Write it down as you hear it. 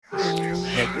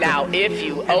Now if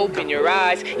you open your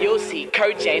eyes, you'll see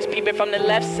Kurt James peeping from the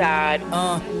left side.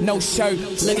 No shirt,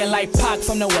 looking like Pac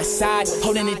from the west side,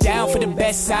 holding it down for the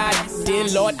best side. Dear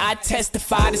Lord, I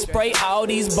testify to spray all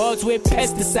these bugs with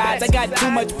pesticides. I got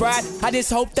too much pride, I just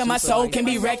hope that my soul can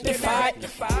be rectified.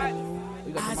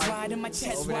 Eyes wide and my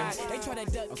chest wide, they try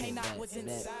to duck, can't not what's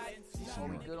inside.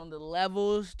 We good on the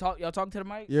levels. Y'all talking to the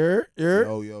mic? Yo.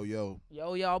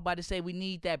 Yo, y'all about to say we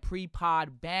need that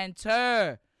pre-pod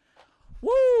banter.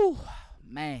 Woo,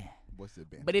 man. What's the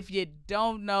banter? But if you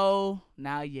don't know,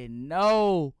 now you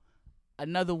know.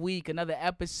 Another week, another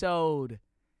episode.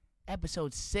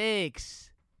 Episode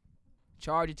 6.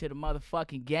 Charge it to the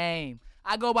motherfucking game.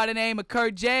 I go by the name of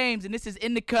Kurt James, and this is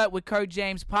In the Cut with Kurt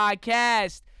James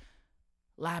podcast.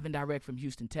 Live and direct from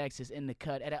Houston, Texas, In the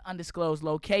Cut at an undisclosed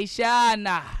location.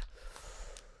 And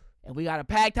we got a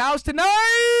packed house tonight.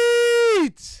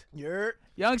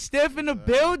 Young Stiff in the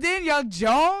building. Young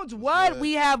Jones. What?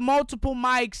 We have multiple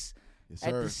mics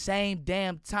at the same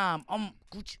damn time. I'm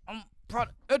proud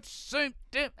at the same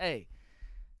damn. Hey,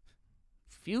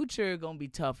 Future gonna be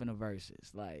tough in the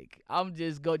verses. Like I'm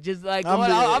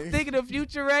thinking of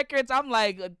Future records. I'm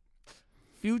like a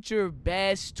Future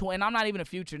best and I'm not even a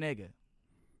Future nigga.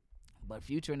 But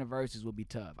Future in the verses will be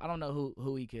tough. I don't know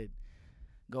who he could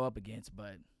go up against,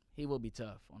 but he will be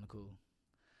tough on the cool.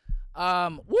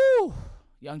 Woo!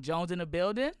 Young Jones in the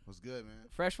building. What's good, man?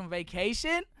 Fresh from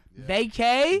vacation. Yeah.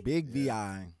 Vacay. Big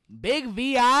VI. Big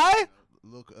VI.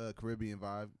 Little Caribbean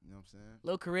vibe, you know what I'm saying?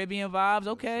 Little Caribbean vibes,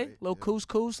 okay. Little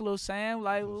couscous, little Sam,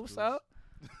 like, what's up?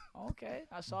 Okay,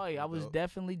 I saw you. I was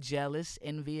definitely jealous,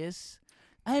 envious.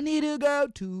 I need a girl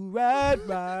to ride,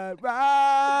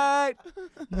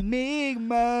 make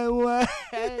my way.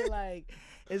 Like,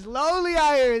 it's lonely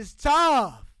out here. It's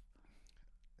tough.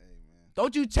 Hey, man.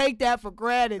 Don't you take that for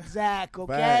granted, Zach,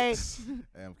 okay?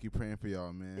 Hey, I'm keep praying for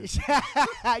y'all, man.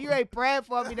 You ain't praying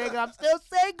for me, nigga. I'm still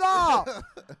single.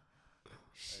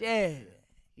 Shit.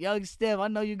 Young Steph, I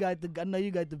know you got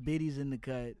the biddies in the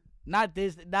cut.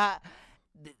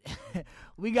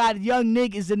 We got young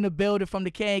niggas in the building from the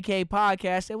K&K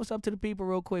podcast. Say what's up to the people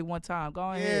real quick one time.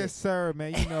 Go ahead. Yes, sir,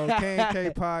 man. You know,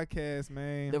 K&K podcast,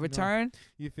 man. The return?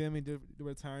 You feel me? The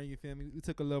return, you feel me? We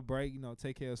took a little break,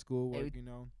 take care of schoolwork,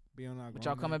 be on our But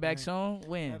y'all coming back soon?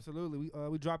 When? Absolutely.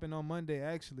 We dropping on Monday,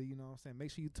 actually, you know what I'm saying? Make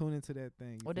sure you tune into that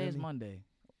thing. What day is Monday?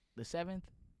 The 7th?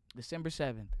 December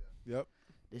 7th. Yep.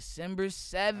 December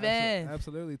 7th.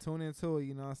 Absolutely. Tune into it,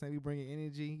 you know what I'm saying? We bringing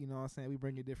energy, you know what I'm saying? We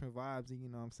bringing different vibes, you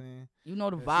know what I'm saying? You know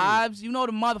the vibes. You know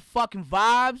the motherfucking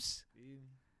vibes. Yeah.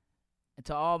 And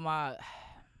to all my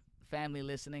family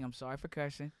listening, I'm sorry for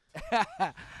cursing.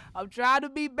 I'm trying to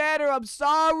be better. I'm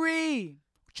sorry.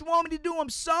 What you want me to do? I'm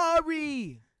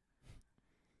sorry.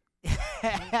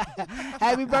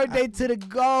 Happy birthday to the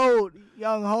GOAT,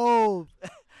 Young Hov.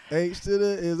 H to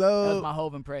the is old. That was my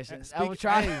Hov impression. I was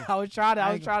trying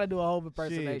to do a Hov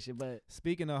impersonation, but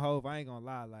speaking of Hov, I ain't gonna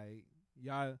lie, like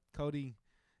y'all, Cody,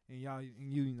 and y'all, and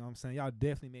you know what I'm saying, y'all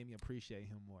definitely made me appreciate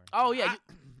him more. Oh yeah,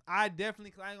 I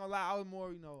definitely, I ain't gonna lie, I was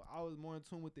more in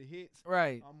tune with the hits.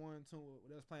 Right. I'm more in tune with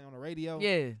what was playing on the radio.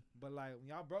 Yeah. But like when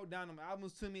y'all broke down them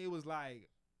albums to me, it was like.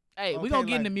 Hey, we gonna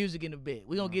get into music in a bit.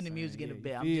 We gonna get into music in a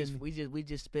bit. We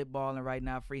just spitballing right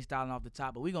now, freestyling off the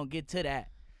top, but we gonna get to that.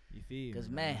 You feel me? Because,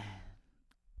 man,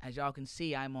 as y'all can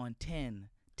see, I'm on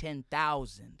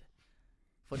 10,000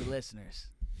 for the listeners.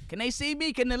 Can they see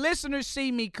me? Can the listeners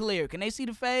see me clear? Can they see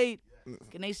the fade?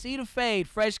 Can they see the fade?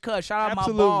 Fresh cut. Shout out my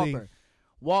barber,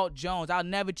 Walt Jones. I'll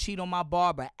never cheat on my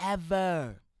barber,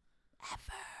 ever.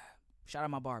 Shout out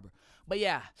my barber. But,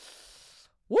 yeah.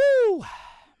 Woo!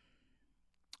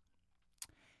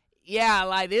 Yeah,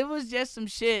 like, it was just some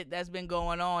shit that's been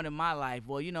going on in my life.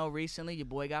 Well, recently your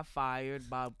boy got fired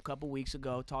about a couple weeks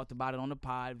ago. Talked about it on the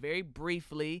pod very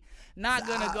briefly. Not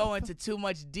going to go into too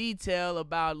much detail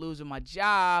about losing my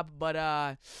job, but,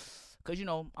 because,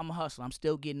 I'm a hustler. I'm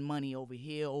still getting money over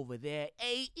here, over there.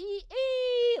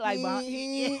 Like,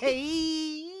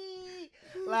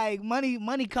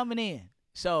 money coming in.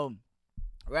 So,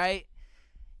 right?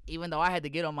 Even though I had to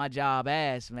get on my job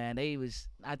ass, man,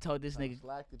 I told this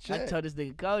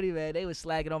nigga Cody, man, they was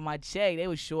slacking on my check. They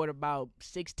was short about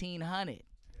 $1,600.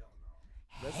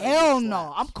 Hell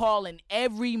no. I'm calling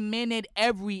every minute,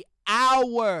 every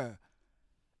hour.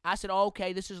 I said,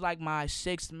 okay, this is like my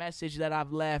 6th message that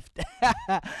I've left.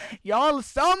 Y'all,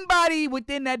 somebody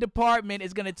within that department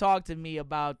is gonna talk to me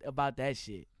about that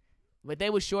shit. But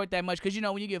they was short that much, because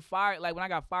when you get fired, like when I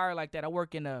got fired like that, I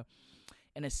work in a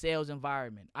sales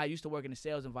environment. I used to work in a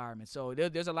sales environment. So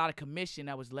there's a lot of commission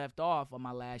that was left off on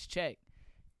my last check.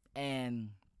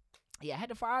 And, yeah, I had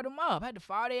to fire them up. I had to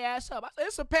fire their ass up. I said,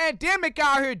 it's a pandemic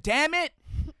out here, damn it.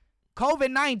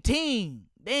 COVID-19.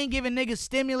 They ain't giving niggas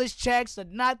stimulus checks or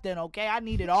nothing, okay? I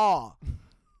need it all.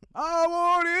 I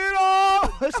want it all.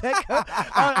 What's that?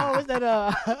 What's that?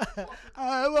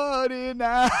 I want it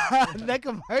now. That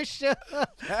commercial.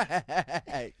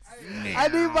 I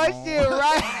need my shit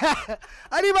right.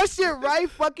 I need my shit right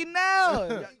fucking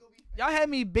now. Y'all had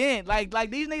me bent. Like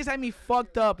these niggas had me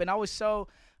fucked up, and I was so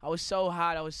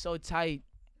hot. I was so tight.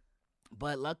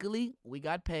 But luckily, we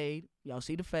got paid. Y'all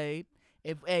see the fade.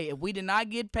 If we did not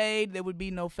get paid, there would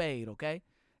be no fade, okay?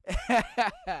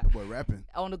 That boy rapping.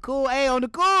 On the cool,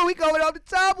 we coming off the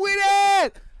top with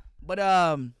it. But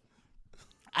I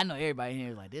know everybody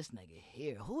here is like, this nigga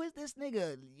here. Who is this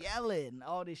nigga yelling?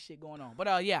 All this shit going on.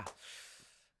 But yeah.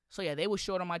 So yeah, they were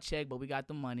short on my check, but we got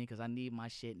the money because I need my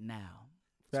shit now.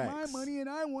 It's my money and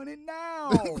I want it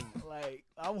now. Like,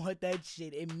 I want that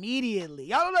shit immediately.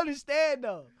 Y'all don't understand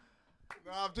though.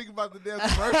 No, I'm thinking about the damn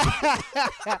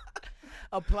commercial.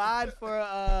 Applied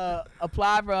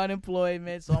for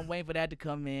unemployment, so I'm waiting for that to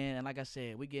come in. And like I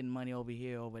said, we getting money over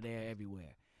here, over there,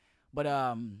 everywhere. But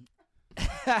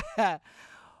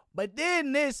but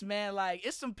then this, man, like,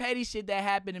 it's some petty shit that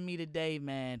happened to me today,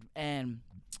 man. And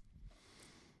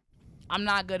I'm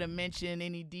not gonna mention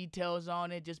any details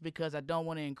on it just because I don't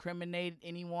want to incriminate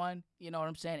anyone. You know what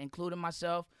I'm saying, including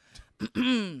myself.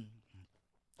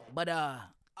 But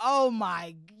oh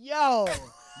my, yo.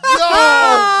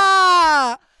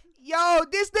 Yo,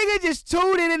 this nigga just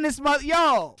tooted in this mother.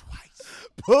 Yo.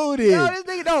 Pooted. Yo, this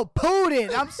nigga, no,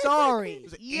 pooted. I'm sorry.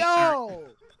 Yo.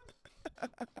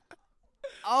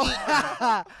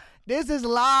 Oh, this is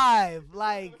live.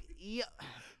 Like, yo.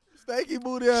 Stanky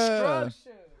booty ass.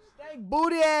 Stank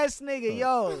booty ass nigga.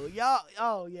 Yo.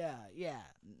 Oh, yeah.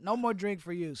 No more drink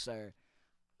for you, sir.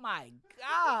 My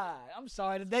God. I'm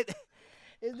sorry. This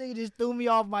nigga just threw me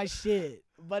off my shit.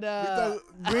 But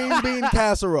green bean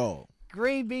casserole.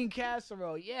 Green bean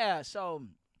casserole, yeah. So,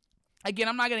 again,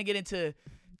 I'm not going to get into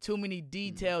too many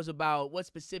details about what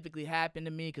specifically happened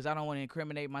to me because I don't want to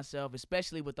incriminate myself,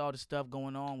 especially with all the stuff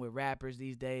going on with rappers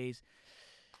these days.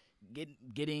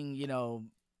 Getting, you know,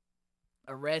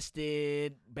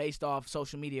 arrested based off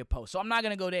social media posts. So, I'm not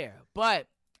going to go there. But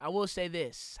I will say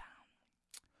this.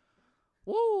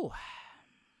 Woo.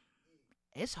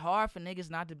 It's hard for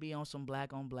niggas not to be on some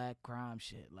black-on-black crime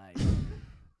shit. Like...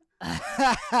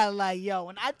 like, yo,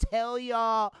 when I tell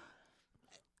y'all,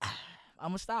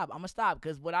 I'm gonna stop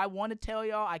because what I want to tell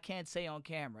y'all, I can't say on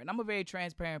camera. And I'm a very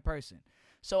transparent person.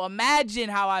 So imagine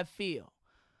how I feel.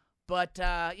 But,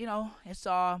 you know, it's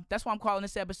that's why I'm calling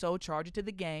this episode Charge It to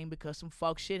the Game because some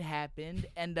fuck shit happened.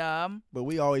 And, but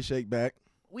we always shake back.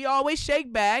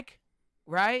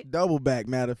 Right? Double back,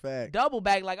 matter of fact. Double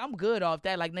back, like, I'm good off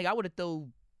that. Like, nigga, I would have threw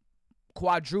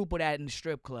quadruple that in the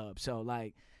strip club. So,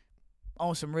 like,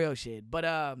 on some real shit. But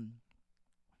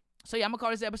so yeah, I'm gonna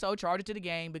call this episode Charge It to the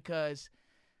Game because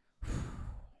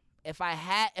if I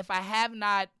have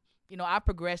not, you know, I've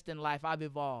progressed in life, I've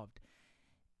evolved.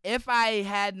 If I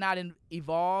had not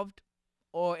evolved,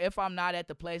 or if I'm not at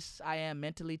the place I am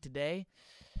mentally today,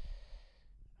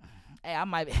 hey, I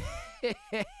might be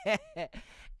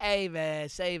hey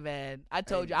man, I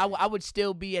told you I would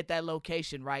still be at that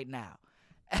location right now.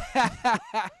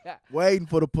 Waiting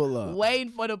for the pull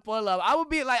up. I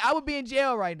would be in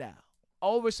jail right now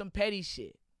over some petty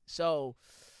shit. So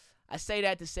I say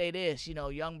that to say this, you know,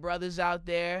 young brothers out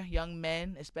there, young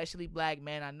men, especially black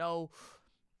men, I know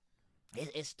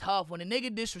it's tough when a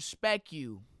nigga disrespect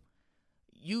you.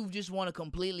 You just want to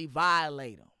completely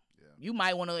violate him. Yeah. You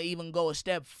might want to even go a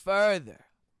step further,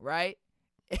 right?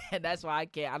 And that's why I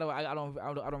can't. I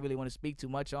don't really want to speak too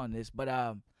much on this, but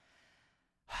I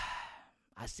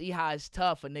see how it's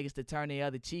tough for niggas to turn the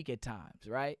other cheek at times,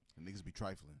 right? And niggas be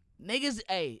trifling. Niggas,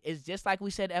 hey, it's just like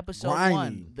we said episode Grimy.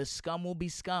 1. The scum will be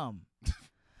scum.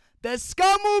 The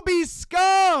scum will be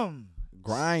scum.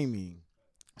 Grimy.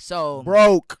 So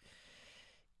broke.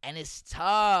 And it's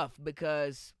tough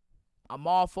because I'm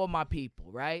all for my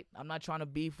people, right? I'm not trying to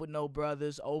beef with no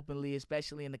brothers openly,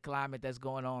 especially in the climate that's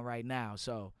going on right now.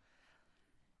 So,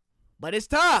 but it's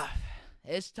tough.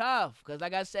 It's tough because,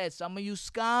 like I said, some of you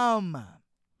scum.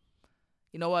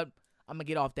 You know what? I'm going to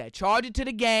get off that. Charge it to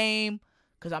the game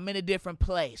because I'm in a different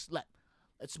place.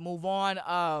 Let's move on.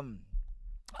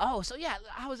 So, yeah,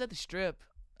 I was at the strip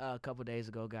a couple days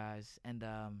ago, guys, and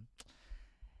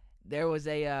there was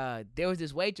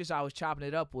this waitress I was chopping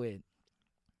it up with.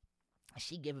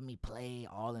 She giving me play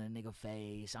all in a nigga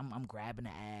face. I'm grabbing the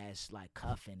ass, like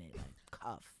cuffing it, like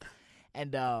cuff.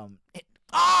 And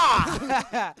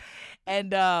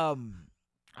and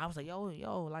I was like,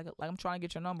 yo, like I'm trying to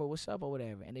get your number. What's up or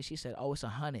whatever. And then she said, oh, it's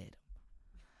 100.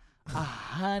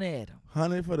 100.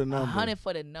 100 for the number. 100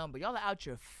 for the number. Y'all are out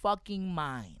your fucking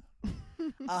mind.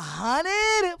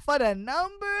 100 for the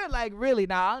number? Like, really?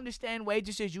 Now, I understand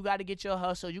waitresses, you got to get your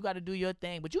hustle. You got to do your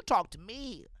thing. But you talk to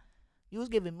me. You was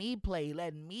giving me play,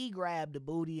 letting me grab the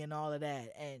booty and all of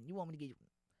that. And you want me to get you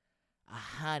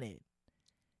 100.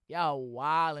 Y'all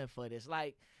wilding for this.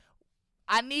 Like,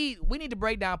 we need to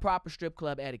break down proper strip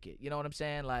club etiquette. You know what I'm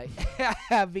saying? Like,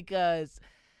 because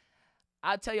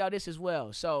I'll tell y'all this as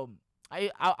well. So,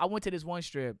 I went to this one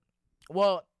strip.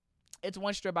 Well, it's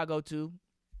one strip I go to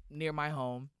near my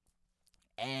home,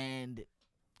 and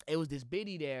it was this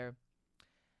biddy there,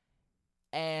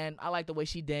 and I like the way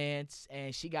she danced,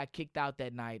 and she got kicked out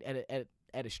that night at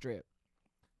a strip.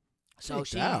 So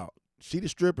she the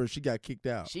stripper, she got kicked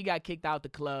out. She got kicked out the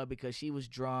club because she was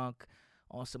drunk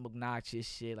on some obnoxious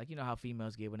shit. Like, you know how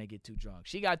females get when they get too drunk.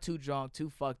 She got too drunk, too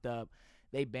fucked up.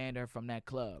 They banned her from that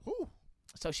club. Ooh.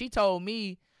 So she told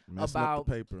me Messing up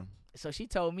the paper. So she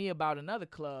told me about another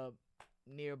club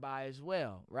nearby as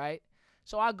well, right?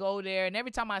 So I go there, and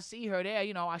every time I see her there,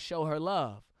 you know, I show her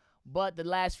love. But the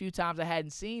last few times I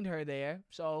hadn't seen her there,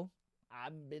 so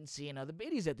I've been seeing other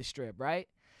biddies at the strip, right?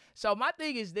 So my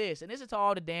thing is this, and this is to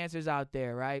all the dancers out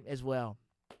there, right, as well.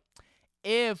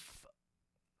 If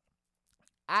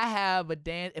a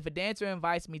dancer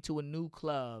invites me to a new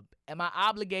club, am I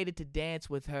obligated to dance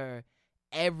with her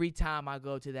every time I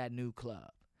go to that new club?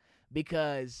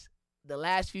 Because the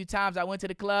last few times I went to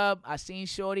the club, I seen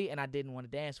Shorty and I didn't want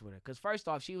to dance with her. Because first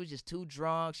off, she was just too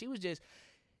drunk. She was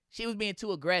being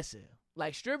too aggressive.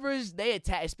 Like, strippers, they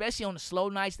attack, especially on the slow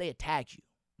nights, they attack you.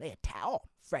 They attack,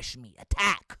 fresh meat,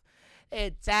 attack. They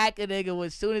attack a nigga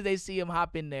as soon as they see him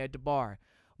hop in there at the bar.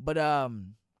 But,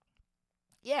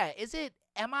 yeah,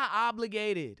 am I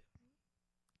obligated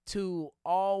to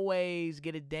always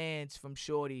get a dance from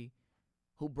Shorty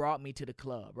who brought me to the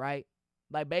club, right?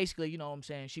 Like, basically, you know what I'm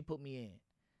saying? She put me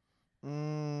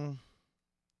in.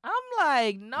 I'm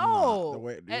like, no. Nah, the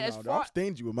way, I'm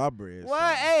stingy with my bread.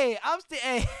 What? So.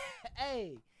 Hey,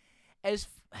 hey.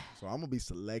 So I'm gonna be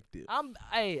selective. I'm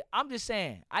just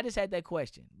saying. I just had that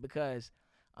question because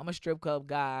I'm a strip club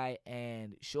guy,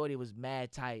 and Shorty was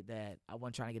mad tight that I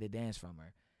wasn't trying to get a dance from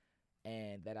her,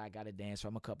 and that I got a dance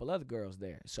from a couple other girls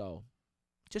there. So,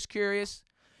 just curious.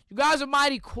 You guys are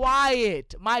mighty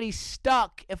quiet, mighty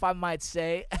stuck, if I might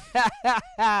say.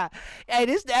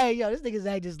 This nigga's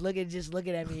like just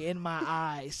looking at me in my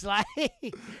eyes, like,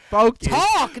 focus.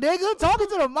 Talk, nigga, talking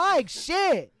to the mic,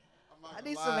 shit. I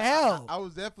need some help. I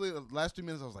was definitely the last 2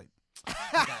 minutes. I was like,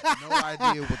 I got no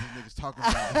idea what this nigga's talking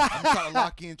about. I'm trying to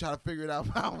lock in, try to figure it out.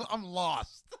 I'm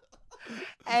lost.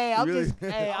 Hey, I'm trying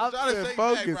to shake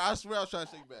back, bro. I swear I was trying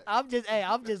to shake back.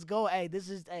 I'm just going. Hey, this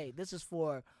is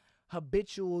for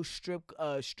habitual strip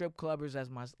clubbers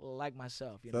like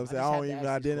myself. You know, So I don't even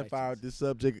identify with this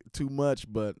subject too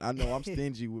much, but I know I'm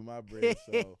stingy with my bread.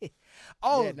 So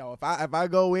if I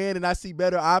go in and I see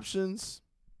better options,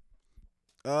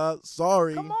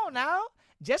 sorry. Come on now,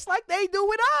 just like they do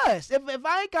with us. If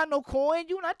I ain't got no coin,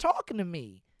 you not talking to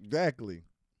me. Exactly.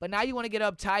 But now you want to get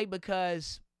uptight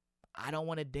because I don't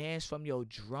want to dance from your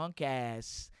drunk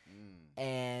ass.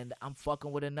 And I'm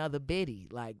fucking with another biddy.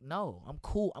 Like, no, I'm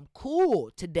cool. I'm cool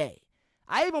today.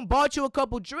 I even bought you a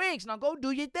couple drinks. Now go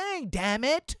do your thing, damn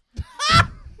it.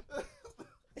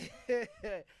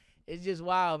 It's just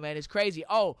wild, man. It's crazy.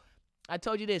 Oh, I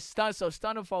told you this.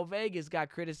 Stunner for Vegas got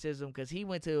criticism because he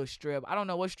went to a strip. I don't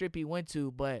know what strip he went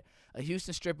to, but a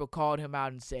Houston stripper called him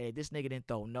out and said, this nigga didn't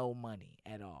throw no money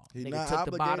at all. He's nigga not took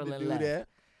the bottle obligated and to do left. that.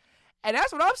 And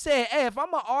that's what I'm saying. Hey, if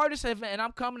I'm an artist and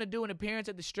I'm coming to do an appearance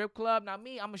at the strip club, now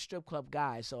me, I'm a strip club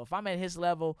guy. So if I'm at his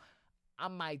level, I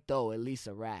might throw at least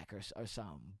a rack or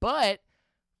something. But,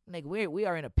 nigga, we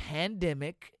are in a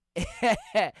pandemic.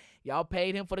 Y'all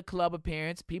paid him for the club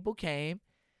appearance. People came.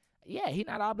 Yeah, he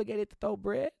not obligated to throw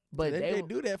bread. But they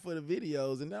do that for the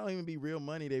videos, and that don't even be real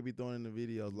money they be throwing in the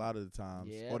videos a lot of the times.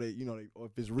 Yeah. Or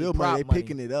if it's real money, they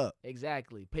picking it up.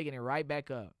 Exactly. Picking it right back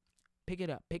up. Pick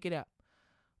it up.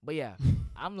 But yeah,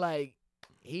 I'm like,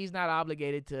 he's not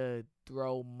obligated to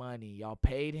throw money. Y'all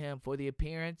paid him for the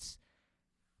appearance.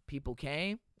 People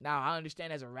came. Now, I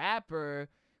understand as a rapper,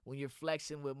 when you're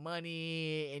flexing with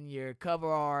money in your cover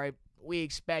art, we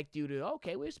expect you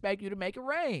to make it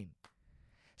rain.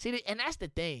 See, and that's the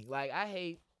thing. Like, I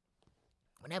hate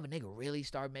whenever nigga really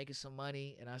start making some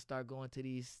money and I start going to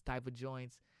these type of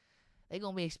joints, they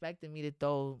gonna be expecting me to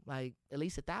throw like at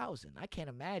least 1,000. I can't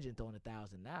imagine throwing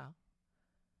 1,000 now.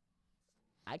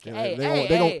 I can't.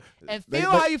 And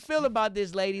feel how you feel about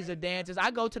this, ladies or dancers.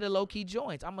 I go to the low key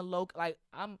joints. I'm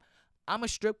a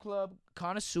strip club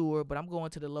connoisseur, but I'm going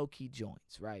to the low key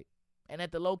joints, right? And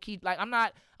at the low key, like I'm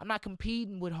not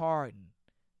competing with Harden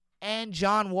and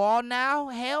John Wall now.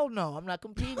 Hell no, I'm not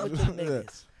competing with them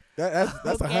niggas.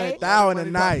 That's Okay. $100,000 a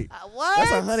night. What?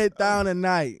 That's $100,000 a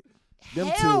night. Them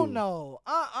Hell two. no.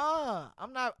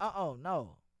 I'm not.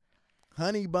 No.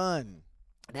 Honey bun.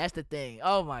 That's the thing.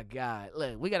 Oh my God.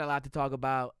 Look, we got a lot to talk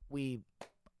about. We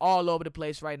all over the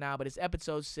place right now, but it's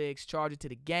episode 6. Charge it to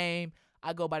the game.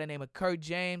 I go by the name of Kurt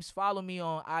James. Follow me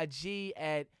on IG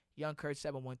at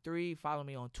YoungKurt713. Follow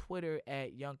me on Twitter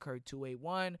at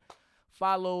YoungKurt281.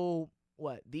 Follow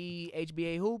the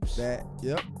HBA Hoops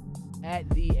Yep. at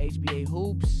the HBA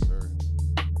Hoops. Sir.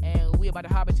 And we about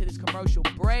to hop into this commercial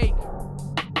break.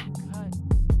 Cut.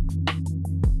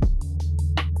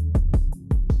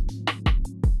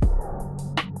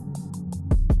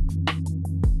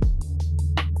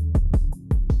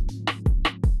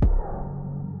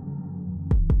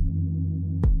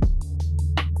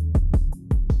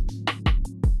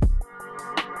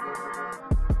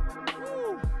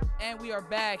 And we are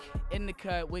back in the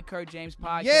cut with Kurt James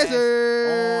Podcast. Yes,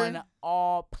 sir. On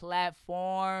all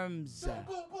platforms.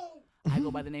 I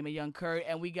go by the name of Young Kurt,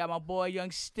 and we got my boy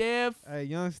Young Stiff. Hey,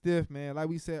 Young Stiff, man. Like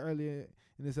we said earlier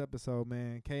in this episode,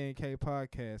 man. K&K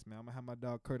Podcast, man. I'm gonna have my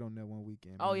dog Kurt on there one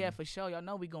weekend. Oh man. yeah, for sure. Y'all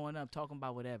know we going up talking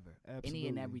about whatever. Any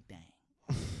and Absolutely. everything.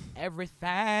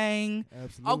 Everything.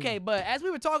 Absolutely. Okay, but as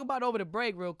we were talking about over the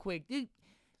break real quick,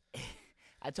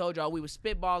 I told y'all we were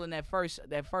spitballing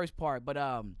that first part,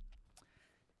 but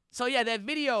so yeah, that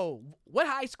video, what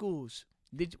high schools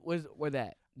were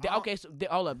that? Okay, so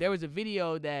hold up. There was a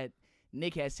video that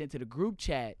Nick had sent to the group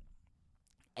chat,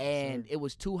 and it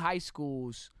was 2 high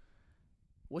schools.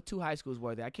 What 2 high schools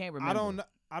were there? I can't remember.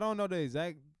 I don't know the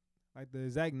exact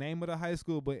name of the high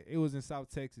school, but it was in South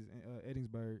Texas, in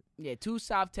Eddingsburg. Yeah, 2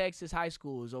 South Texas high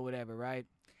schools or whatever, right?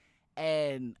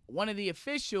 And one of the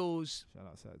officials, Shout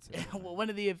out South Texas. man. one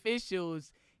of the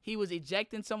officials, he was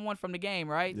ejecting someone from the game,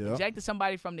 right? Yeah. Ejected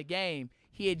somebody from the game.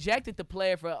 He ejected the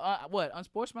player for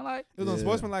unsportsmanlike? It was on Yeah.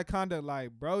 sportsmanlike conduct.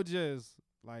 Like, bro just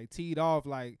like teed off,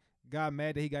 like got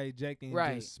mad that he got ejected and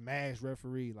Right. just smashed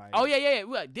referee. Like, Oh yeah.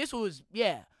 Well, this was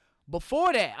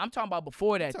before that. I'm talking about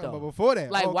before that talking though. about before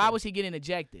that. Like, okay. why was he getting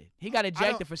ejected? He got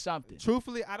ejected don't- for something.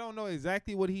 Truthfully, I don't know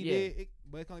exactly what he Yeah. did,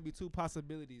 but it can only be 2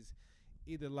 possibilities.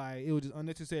 Either like it was just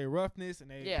unnecessary roughness, and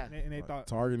they Yeah. and they Like thought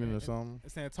targeting or something.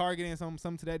 saying targeting some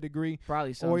to that degree,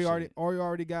 Probably some or he shit.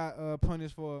 already got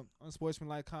punished for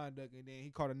unsportsmanlike conduct, and then he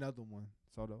caught another one.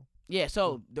 So though, Yeah,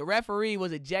 so the referee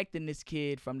was ejecting this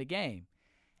kid from the game.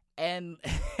 And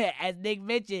as Nick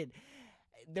mentioned,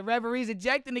 the referee's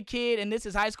ejecting the kid, and this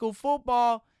is high school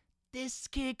football. This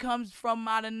kid comes from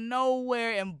out of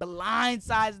nowhere and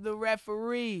blindsides the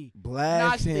referee. Knocks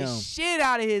Blast him. the shit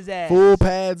out of his ass. Full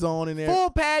pads on in there. Full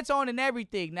pads on and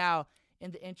everything. Now,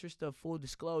 in the interest of full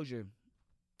disclosure,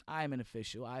 I am an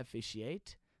official. I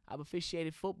officiate. I've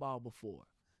officiated football before.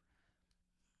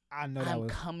 I know that I'm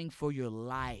was coming for your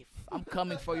life. I'm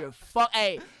coming for your fuck.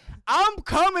 Hey, I'm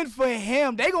coming for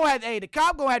him. They gonna have. Hey, the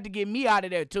cop gonna have to get me out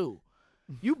of there too.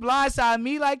 You blindside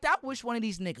me like that. I wish one of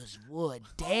these niggas would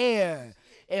dare.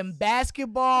 In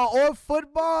basketball or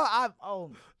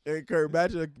football, Hey, Kurt,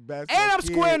 imagine a basketball and I'm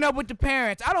kid. squaring up with the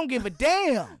parents. I don't give a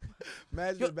damn.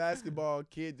 Imagine a basketball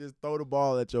kid just throw the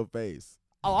ball at your face.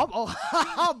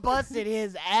 I'm busting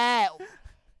his ass.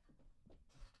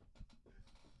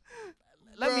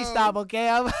 Let me stop, okay?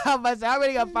 I'm about to say, I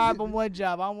already got fired from one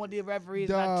job. I don't want the referees.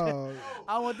 dog.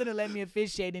 I don't want them to let me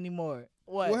officiate anymore.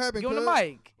 What? What happened, Give him the cuz?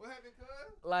 mic. What happened, cuz?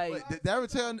 Like, Wait, did I ever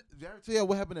tell you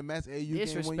what happened at Matt's AAU game 1 year?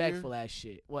 disrespectful ass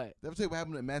shit. What? Did I ever tell you what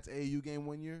happened at Matt's AAU game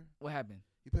 1 year? What happened?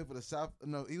 He played for the South.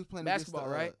 No, he was playing Basketball,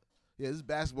 against the, right? Yeah, this is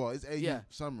basketball. It's AAU Yeah.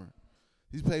 summer.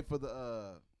 He's played for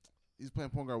the. He's playing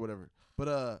point guard, or whatever.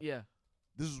 But Yeah.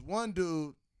 this is one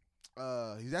dude.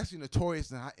 He's actually notorious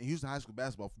in Houston high school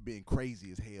basketball for being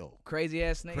crazy as hell. Crazy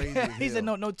ass nigga. Crazy as He's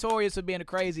hell. notorious for being a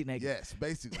crazy nigga. Yes,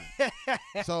 basically.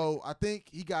 So I think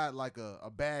he got like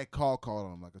a bad call called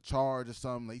on him, like a charge or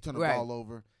something. Like he turned the Right. ball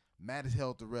over. Matt has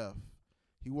held the ref.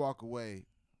 He walked away,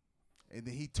 and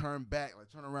then he turned back, like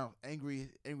turned around, angry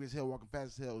as hell, walking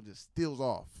fast as hell, and just steals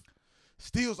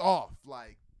off,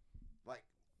 like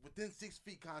within 6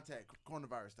 feet contact,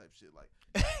 coronavirus type shit, like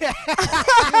steals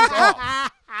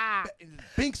off, and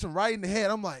just binks him right in the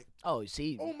head. I'm like, Oh,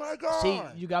 see. oh my god, See,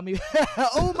 you got me.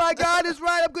 Oh my God, it's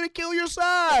right. I'm gonna kill your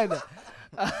son.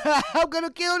 I'm gonna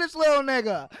kill this little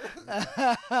nigga.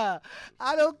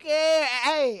 I don't care.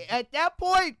 Hey, at that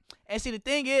point, and see, the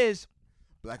thing is,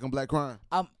 black on black crime.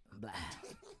 I'm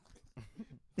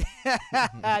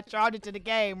charge it to the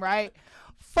game, right?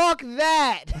 Fuck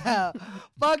that.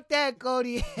 Fuck that,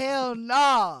 Cody. Hell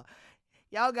no.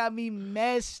 Y'all got me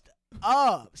messed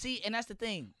up. See, and that's the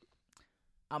thing.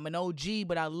 I'm an OG,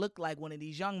 but I look like one of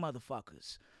these young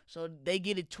motherfuckers. So they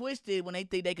get it twisted when they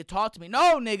think they could talk to me.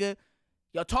 No, nigga.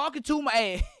 Y'all talking to my...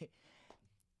 Hey,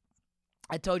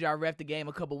 I told you I reffed the game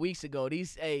a couple weeks ago.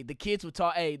 The kids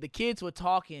were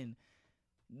talking...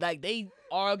 Like, they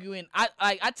arguing.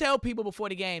 I tell people before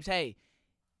the games, hey,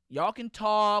 y'all can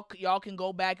talk. Y'all can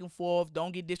go back and forth.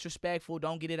 Don't get disrespectful.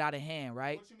 Don't get it out of hand,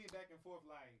 right? What you mean back and forth?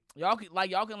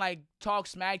 Y'all can talk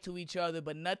smack to each other,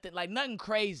 but nothing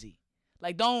crazy.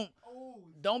 Like, don't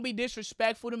be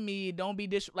disrespectful to me. Don't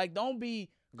be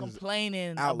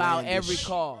complaining about every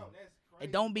call. Bro,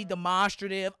 and don't be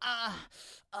demonstrative.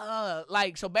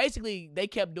 So basically, they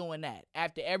kept doing that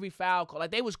after every foul call.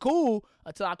 Like, they was cool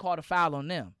until I called a foul on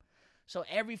them. So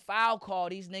every foul call,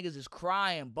 these niggas is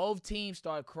crying. Both teams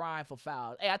started crying for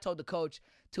fouls. Hey, I told the coach,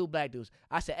 2 black dudes,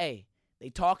 I said, hey, they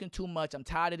talking too much. I'm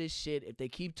tired of this shit. If they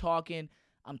keep talking,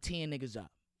 I'm teeing niggas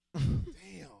up.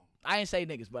 Damn. I ain't say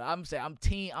niggas, but I'm saying I'm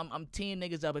teeing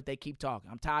niggas up if they keep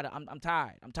talking. I'm tired. I'm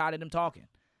tired. I'm tired of them talking.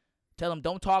 Tell them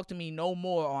don't talk to me no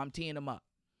more, or I'm teeing them up.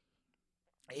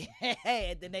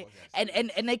 And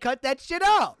then they cut that shit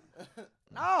out.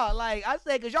 No, like I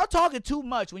said, cause y'all talking too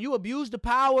much. When you abuse the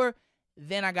power,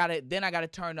 then I gotta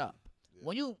turn up. Yeah.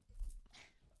 When you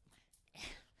ain't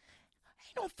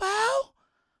no foul,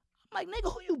 I'm like,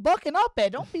 nigga, who you bucking up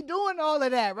at? Don't be doing all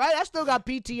of that, right? I still got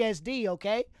PTSD,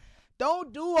 okay?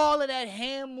 Don't do all of that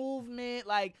hand movement.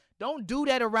 Like, don't do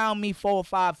that around me 4 or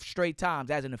 5 straight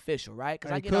times as an official, right?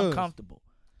 Because I get uncomfortable.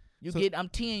 I'm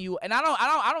teeing you, and I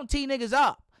don't tee niggas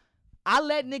up. I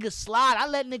let niggas slide. I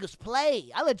let niggas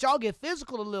play. I let y'all get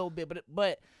physical a little bit,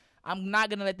 but I'm not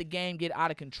gonna let the game get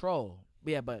out of control.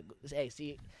 Yeah, but hey,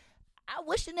 see, I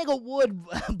wish a nigga would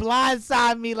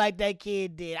blindside me like that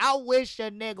kid did. I wish a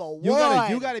nigga would.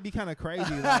 You gotta be kind of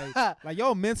crazy. Like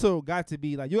your mental got to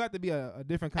be like, you have to be a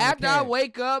different kind After of cat. I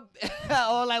wake up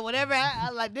or like whatever, I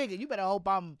like, nigga, you better hope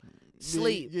I'm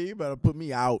sleep. Yeah, you better put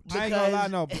me out. I ain't gonna lie,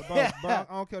 no, bro, I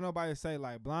don't care nobody say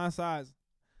like blindsides.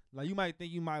 Like you might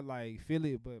think you might like feel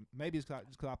it, but maybe it's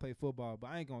just cause I play football. But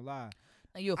I ain't gonna lie.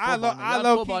 And you a football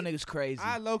nigga. Football niggas crazy.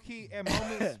 I low key at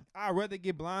moments I'd rather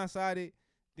get blindsided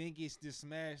than get just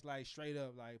smashed like straight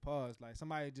up like pause like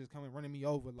somebody just coming running me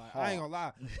over like I ain't gonna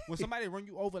lie. When somebody run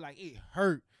you over like it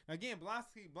hurt. Again,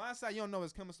 blindside you don't know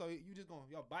it's coming, so you just gonna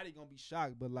your body gonna be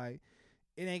shocked, but like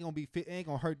it ain't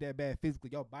gonna hurt that bad physically.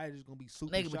 Your body just gonna be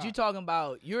super nigga, shocked. but you talking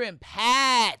about you're in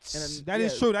pads. And that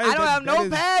is true. I don't have no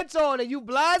pads on, and you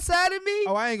blindsided me.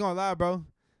 Oh, I ain't gonna lie, bro.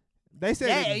 They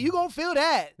said yeah, you gonna feel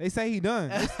that. They say he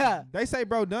done. They say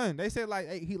bro done. They said like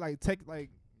hey, he like take like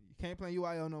can't play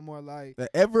UIL no more like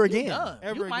ever again.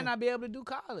 You might not be able to do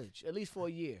college at least for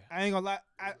a year. I ain't gonna lie.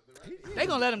 They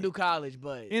gonna let him do college,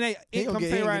 but it ain't. I'm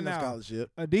saying right now,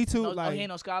 scholarship. A D2 he ain't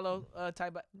no scholar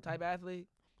type athlete.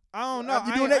 I don't know.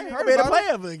 You doing that? You better play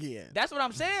ever again. That's what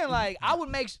I'm saying. Like I would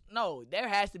make there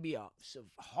has to be a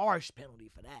harsh penalty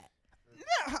for that.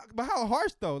 Yeah, but how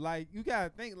harsh though? Like you gotta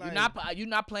think like you're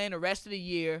not playing the rest of the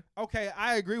year. Okay,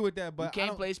 I agree with that, but you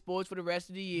can't play sports for the rest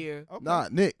of the year. Okay. Nah,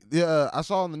 Nick. I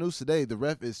saw on the news today the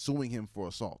ref is suing him for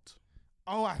assault.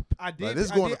 Oh, I did. Like, this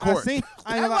is going to court. That's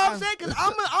what I'm saying. Cause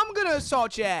I'm gonna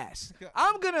assault your ass.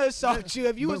 I'm gonna assault you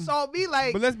if you assault me.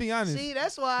 Like, but let's be honest. See,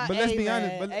 that's why. But let's be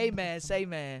honest. Hey man, say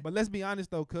man. But let's be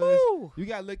honest though, cause you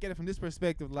gotta look at it from this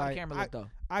perspective. Like,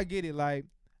 I get it. Like,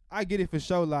 I get it for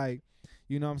sure. Like,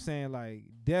 you know what I'm saying? Like,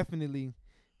 definitely,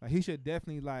 like he should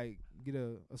definitely like get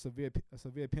a severe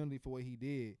penalty for what he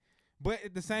did. But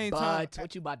at the same time,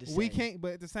 what you about to say? We can't.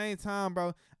 But at the same time,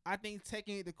 bro, I think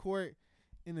taking it to court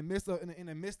in the midst of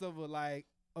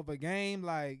a game,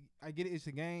 like I get it, it's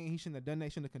a game. He shouldn't have done that.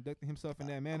 He shouldn't have conducted himself in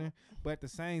that manner. But at the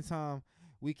same time,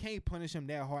 we can't punish him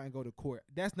that hard and go to court.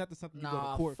 That's not something you go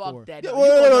to court fuck for. That.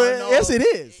 Yes, it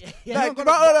is. Yeah,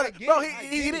 bro,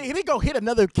 he didn't go hit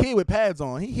another kid with pads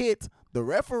on. He hit the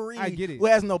referee who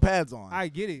has no pads on. I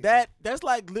get it. That's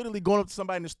like literally going up to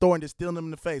somebody in the store and just stealing them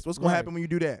in the face. What's going to happen when you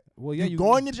do that? Well, yeah, you're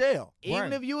going to jail.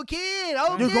 Even if you a kid.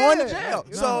 You're going to jail.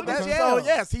 So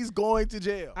yes, he's going to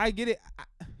jail. I get it.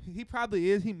 He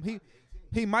probably is.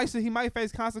 He might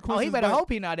face consequences. Oh, he better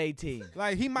hope he's not 18.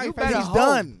 Like he might. He's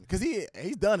done because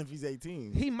he's done if he's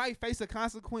 18. He might face a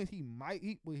consequence. He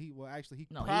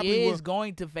is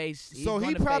going to face. So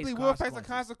he probably will face a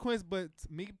consequence. But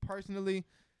me personally,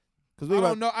 Because I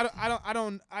don't know. I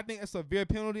don't. I think it's a severe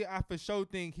penalty. I for sure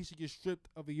think he should get stripped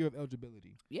of a year of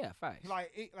eligibility. Yeah, facts.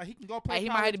 Like he can go play. Hey, he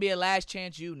might have to be a last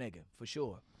chance you nigga for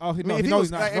sure. Oh, I mean, if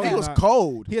he was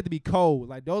cold, he had to be cold.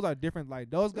 Like those are different. Like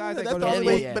those guys that go to the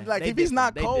league. But like if he's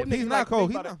not cold, he's not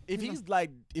cold. If he's like,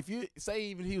 if you say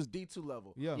even he was D2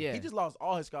 level, yeah, he just lost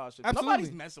all his scholarships. Absolutely.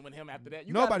 Nobody's messing with him after that.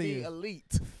 You Nobody gotta be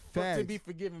elite to be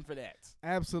forgiven for that.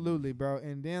 Absolutely, bro.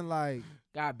 And then like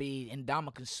gotta be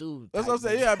Ndamukong Suh. That's what I'm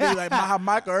saying. Yeah, I mean like how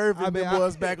Michael Irvin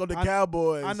was back on the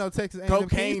Cowboys. I know Texas A&M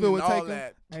cocaine and would all take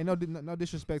that. Hey, no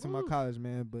disrespect to my college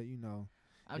man, but you know.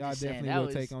 I'm y'all just saying definitely that will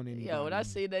was. take on anybody. Yo, when I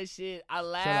see that shit, I out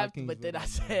laughed, Kingsville, but then I man.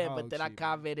 said, Oh, but then I shit, man.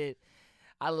 commented.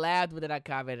 I laughed, but then I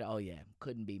commented, oh yeah,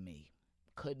 couldn't be me.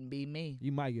 Couldn't be me.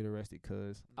 You might get arrested,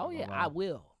 cuz. Oh yeah, I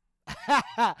will.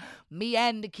 Me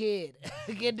and the kid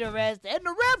get arrested, and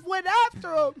the ref went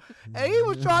after him, and he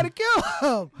was trying to kill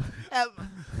him.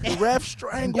 The ref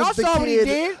strangled Y'all the saw what he kid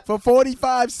did? for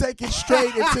 45 seconds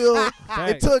straight until it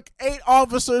Facts. took 8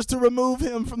 officers to remove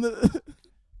him from the.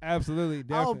 Absolutely. I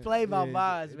Definitely. don't play my Yeah,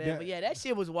 minds, man. But yeah, that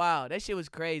shit was wild. That shit was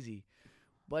crazy.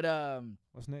 But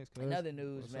What's next, cuz? another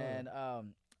news, What's man.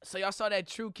 So y'all saw that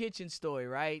True Kitchen story,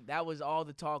 right? That was all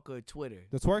the talk of Twitter.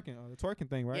 The twerking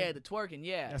thing, right? Yeah, the twerking.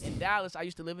 Yeah, That's- in Dallas. I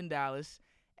used to live in Dallas,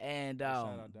 and Shout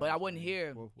out but I Dallas, wasn't man.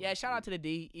 here. Both Yeah, ways, shout out yeah. to the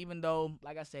D. Even though,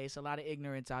 like I say, it's a lot of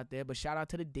ignorance out there. But shout out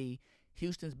to the D.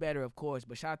 Houston's better, of course.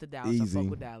 But shout out to Dallas. I Easy. fuck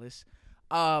with Dallas.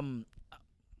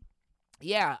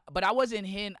 Yeah, but I wasn't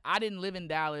in. I didn't live in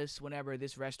Dallas whenever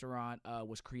this restaurant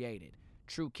was created,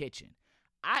 True Kitchen.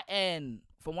 And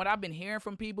from what I've been hearing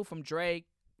from people, from Drake,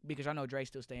 because I know Drake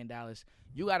still stay in Dallas,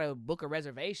 you gotta book a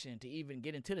reservation to even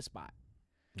get into the spot.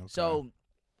 Okay. So,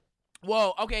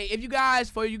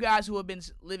 for you guys who have been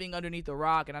living underneath a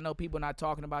rock, and I know people are not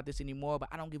talking about this anymore, but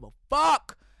I don't give a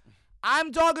fuck.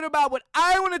 I'm talking about what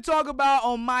I want to talk about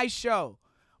on my show.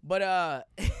 But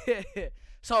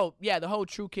so yeah, the whole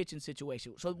True Kitchen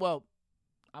situation. So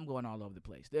I'm going all over the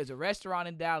place. There's a restaurant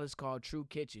in Dallas called True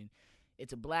Kitchen.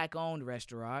 It's a black-owned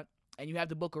restaurant, and you have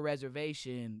to book a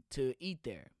reservation to eat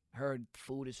there. Heard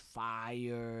food is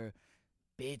fire.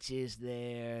 Bitches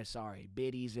there. Sorry,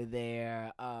 biddies are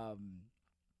there.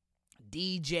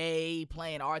 DJ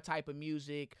playing our type of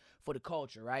music for the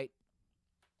culture, right?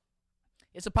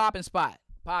 It's a popping spot.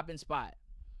 Hard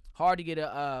to get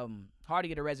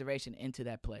a reservation into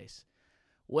that place.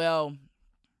 Well,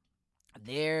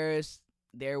 there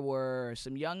were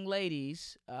some young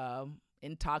ladies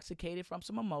intoxicated from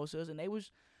some mimosas, and they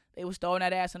was throwing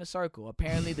that ass in a circle.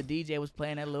 Apparently, the DJ was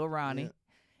playing that Lil Ronnie,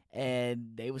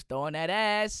 and they was throwing that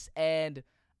ass. And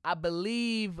I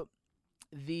believe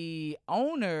the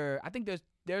owner. I think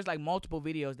there's like multiple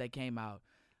videos that came out.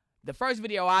 The first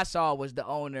video I saw was the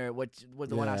owner, which was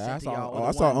the one I sent to y'all.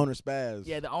 I saw owner spaz.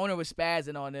 Yeah, the owner was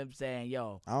spazzing on them, saying,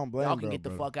 "Yo, I don't blame y'all can bro, get the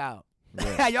brother. fuck out.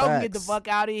 Yeah, Y'all can get the facts. fuck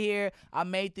out of here. I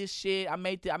made this shit. I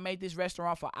made this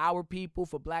restaurant for our people,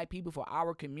 for black people, for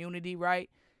our community,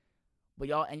 right? But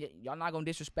y'all not gonna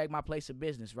disrespect my place of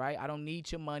business, right? I don't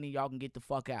need your money. Y'all can get the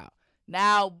fuck out."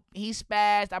 Now he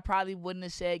spazzed. I probably wouldn't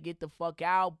have said get the fuck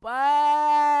out,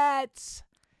 but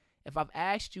if I've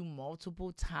asked you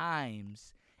multiple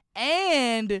times,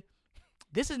 and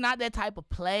this is not that type of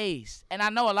place, and I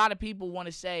know a lot of people want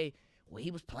to say, well,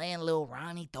 he was playing Lil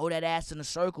Ronnie, throw that ass in a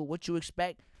circle. What you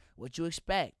expect?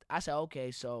 I said,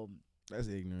 okay, so That's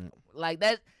ignorant. like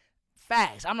that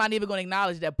facts. I'm not even gonna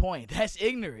acknowledge that point. That's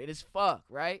ignorant as fuck,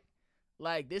 right?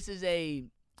 Like this is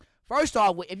first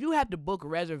off, if you have to book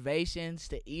reservations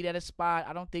to eat at a spot,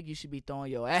 I don't think you should be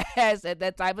throwing your ass at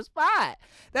that type of spot.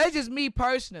 That's just me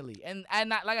personally. And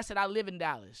like I said, I live in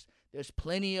Dallas. There's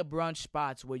plenty of brunch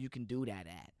spots where you can do that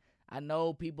at. I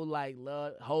know people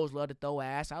hoes love to throw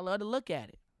ass. I love to look at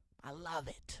it. I love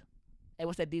it. Hey,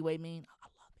 what's that D-Wade mean?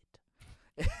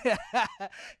 I love it.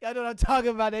 Y'all know what I'm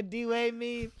talking about, that D-Wade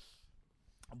meme?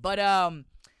 But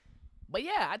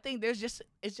yeah, I think it's just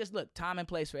look, time and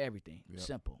place for everything. Yep.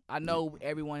 Simple. I know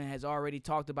everyone has already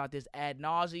talked about this ad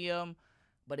nauseum,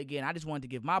 but again, I just wanted to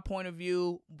give my point of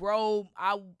view. Bro,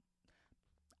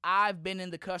 I've been in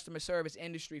the customer service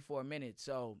industry for a minute,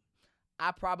 so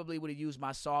I probably would have used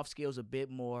my soft skills a bit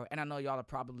more. And I know y'all are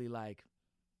probably like,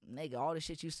 nigga, all the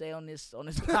shit you say on this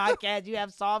podcast, you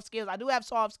have soft skills. I do have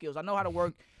soft skills. I know how to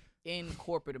work in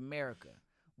corporate America.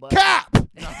 But Cap! nigga,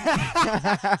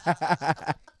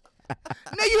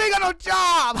 you ain't got no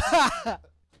job.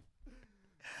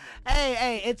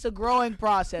 Hey, it's a growing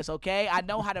process, okay? I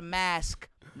know how to mask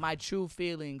my true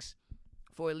feelings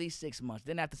for at least 6 months.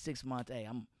 Then after 6 months, hey,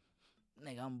 I'm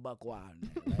buck wild.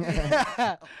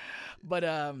 But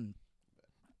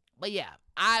yeah,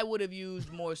 I would have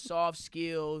used more soft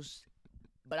skills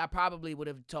But I probably would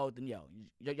have told them, yo,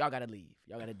 y'all gotta leave.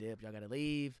 Y'all gotta dip. Y'all gotta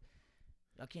leave.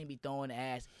 Y'all can't be throwing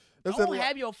ass. Don't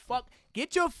have your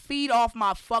get your feet off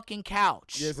my fucking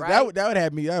couch. Yes, right? that would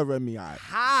have me. That would run me out.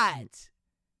 Hot.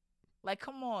 Like,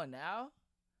 come on now.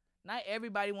 Not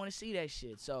everybody want to see that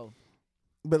shit. So.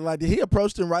 But like, did he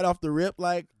approach them right off the rip,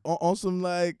 like on some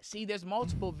like? See, there's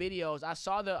multiple videos. I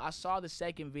saw the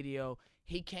second video.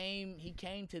 He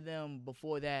came to them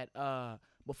before that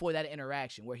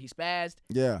interaction where he spazzed.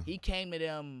 Yeah. He came to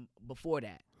them before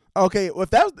that. Okay, well,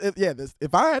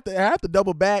 if I have to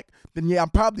double back, then yeah, I'm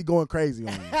probably going crazy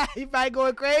on him. He probably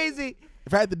going crazy.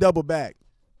 If I had to double back,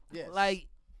 Yes. Like,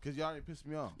 because you already pissed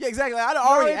me off. yeah, exactly.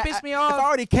 pissed me off. If I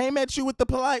already came at you with the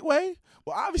polite way,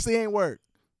 well, obviously it ain't work.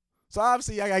 So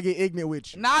obviously I gotta get ignorant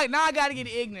with you. Now I gotta get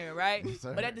ignorant, right?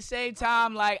 Sorry. But at the same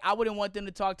time, like, I wouldn't want them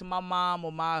to talk to my mom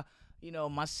or my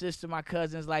sister, my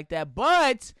cousins like that.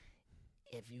 But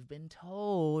if you've been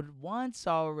told once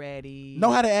already,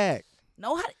 Know how to act.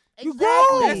 know how to, You exactly.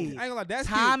 grown. I ain't gonna lie. That's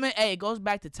Time and it goes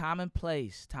back to time and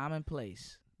place. Time and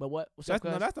place. But what's up,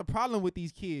 cuz? that's the problem with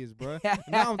these kids, bro.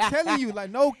 Now I'm telling you, like,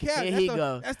 no cap. Here he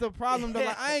go. That's the problem. Though.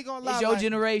 Like, I ain't gonna lie. It's your like,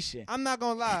 generation. I'm not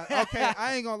gonna lie. Okay,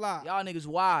 I ain't gonna lie. Y'all niggas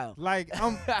wild. Like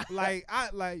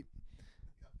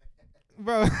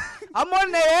bro. I'm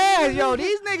on their ass, yo.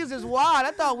 These niggas is wild.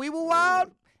 I thought we were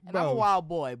wild, and I'm a Bro. wild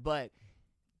boy, but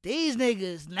these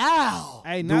niggas now.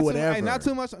 Hey, Do whatever. not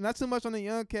too much on the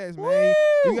young cats, man.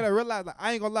 You gotta realize, like,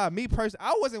 I ain't gonna lie. Me personally,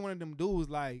 I wasn't one of them dudes,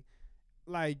 like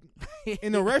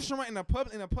in a restaurant, in a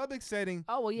public setting.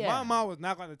 Oh well, yeah. My mom was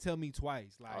not gonna tell me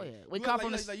twice. Like, Oh, yeah. We you come like,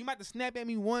 from like, you might have to snap at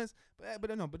me once,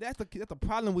 but that's the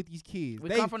problem with these kids. We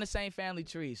They- come from the same family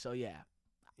tree, so yeah.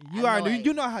 you I already know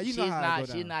you know how she's it not. go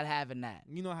She's down. not having that.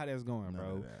 You know how that's going,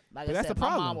 bro. Like But I that's said, the my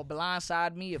problem. mom would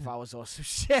blindside me if I was on some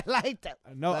shit like that.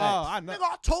 No, I know. Nigga,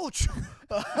 I told you.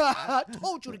 I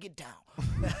told you to get down.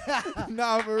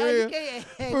 Nah, for Hey, real. we can't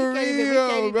For real,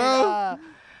 even, bro.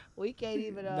 we can't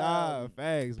even. Nah,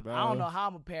 facts, bro. I don't know how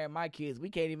I'm gonna parent my kids. We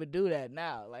can't even do that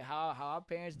now. Like how our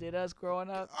parents did us growing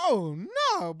up. Oh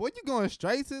no, boy, you going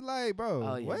straight to, like, bro.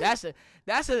 Oh yeah, what? that's a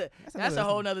another-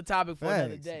 whole nother topic for another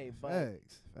Facts, day. But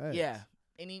facts. yeah,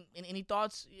 any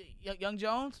thoughts, Young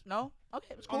Jones? No.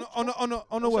 Okay, it's cool. On the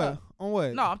What's what? up? On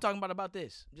what? No, I'm talking about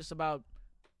this. Just about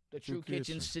the True True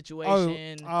Kitchen Kitchen.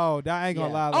 situation. Oh, that ain't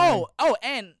gonna Yeah. lie.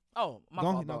 And my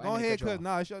go, fault, bro. no, I go didn't ahead, cut you cause off.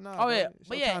 nah, it's your nah. Oh bro. yeah, It's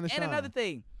but your yeah, time to and shine. another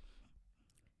thing,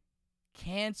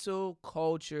 cancel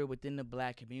culture within the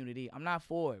black community. I'm not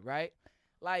for it, right?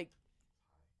 Like,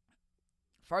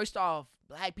 first off,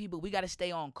 black people, we got to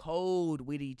stay on code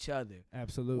with each other.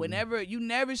 Absolutely. Whenever you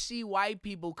never see white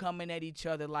people coming at each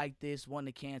other like this,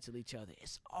 wanting to cancel each other.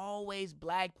 It's always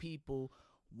black people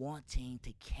wanting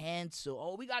to cancel.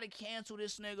 Oh, we got to cancel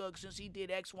this nigga since he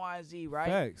did X, Y, and Z, right?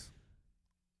 Facts.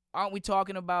 Aren't we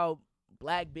talking about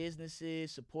black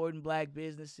businesses, supporting black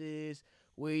businesses?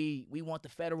 We want the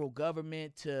federal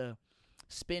government to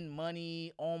spend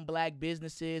money on black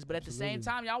businesses, but at the same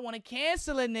time, y'all want to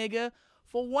cancel a nigga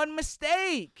for one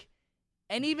mistake.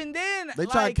 And even then, They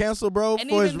try to cancel, bro, and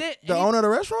for even the owner of the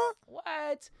restaurant.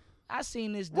 what? I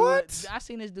seen this dude. What? I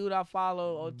seen this dude I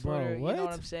follow on Bro, Twitter. You know what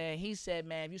what? I'm saying? He said,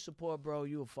 "Man, if you support bro,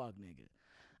 you a fuck nigga."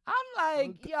 I'm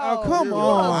like, yo, Oh, come you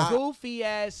on. a goofy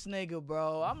ass nigga,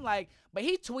 bro. I'm like, but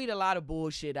he tweet a lot of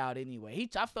bullshit out anyway.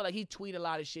 I feel like he tweet a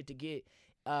lot of shit to get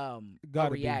a Gotta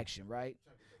be. reaction, right?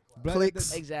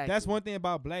 Clicks. Exactly. That's one thing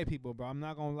about black people, bro. I'm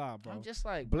not gonna lie, bro. I'm just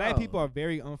like, Black bro. people are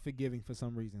very unforgiving for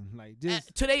some reason. Like,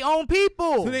 just to their own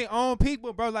people. to their own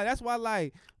people, bro. Like, that's why,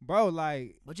 like, bro,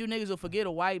 like, But you niggas will forget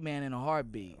a white man in a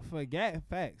heartbeat. forget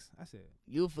facts. I said.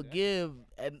 You forgive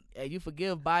and you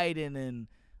forgive Biden and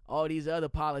all these other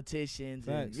politicians,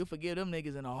 and Facts. you forgive them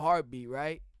niggas in a heartbeat,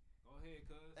 right?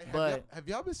 Hey, But have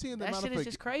y'all been seeing the that amount shit of is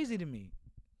just crazy to me.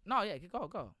 No, yeah,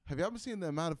 go. Have y'all been seeing the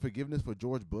amount of forgiveness for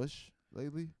George Bush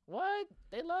lately? What?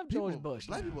 They love George Bush.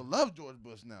 Black now. people love George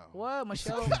Bush now. What,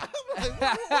 Michelle? I'm like,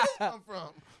 where this come from?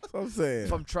 That's what I'm saying.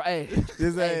 From hey,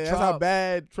 That's hey, how Trump.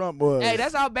 bad Trump was. Hey,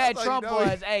 that's how bad That's how you Trump know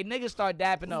he- was. Hey, niggas start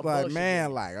dapping up like, Bush. man,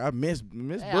 again. like I miss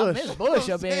Hey, I Bush. miss Bush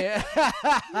up in here. That's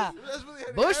really how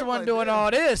they Bush act wasn't like doing that.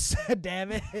 all this.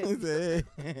 Damn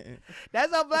it.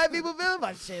 That's how black people feel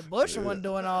about shit. Bush wasn't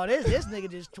doing all this. This nigga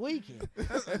just tweaking.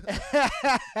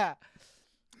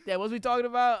 Yeah, what was we talking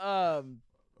about?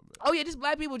 Oh yeah, just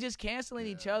black people just canceling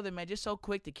each other, man. Just so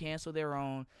quick to cancel their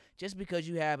own, just because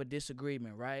you have a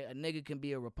disagreement, right? A nigga can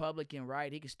be a Republican,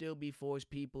 right? He can still be for his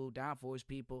people, down for his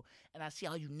people. And I see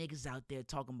all you niggas out there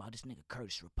talking about this nigga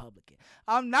Curtis Republican.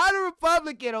 I'm not a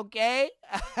Republican, okay?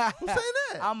 Who's saying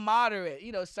that? I'm moderate.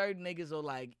 You know, certain niggas will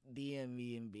like DM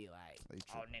me and be like,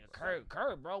 "Oh nigga,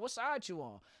 Kurt, bro, what side you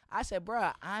on?" I said,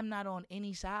 "Bro, I'm not on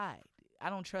any side. I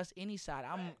don't trust any side.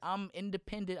 I'm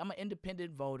independent. I'm an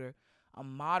independent voter.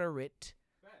 I'm moderate.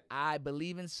 I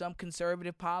believe in some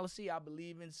conservative policy. I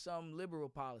believe in some liberal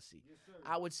policy. Yes,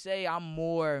 I would say I'm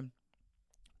more,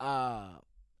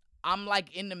 I'm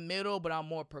like in the middle, but I'm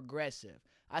more progressive.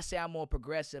 I say I'm more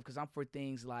progressive because I'm for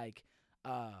things like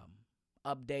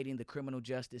updating the criminal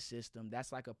justice system.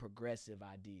 That's like a progressive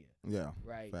idea. Yeah.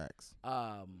 Right. Facts.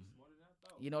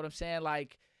 You know what I'm saying?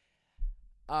 Like,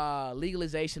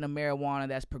 legalization of marijuana,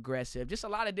 that's progressive. Just a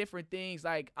lot of different things.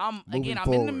 Like I'm Moving in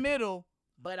forward. the middle,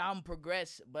 but I'm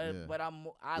progressive. But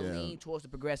I lean towards the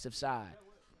progressive side.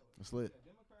 That's lit.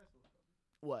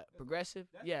 What, progressive?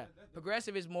 Yeah,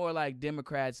 progressive is more like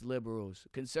Democrats, liberals,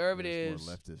 conservatives.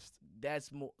 More leftist. That's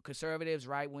more conservatives,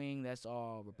 right wing. That's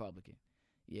all Republican.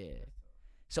 Yeah.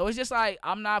 So it's just like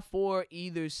I'm not for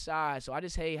either side. So I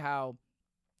just hate how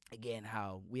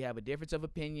we have a difference of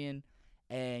opinion.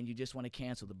 And you just want to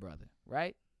cancel the brother,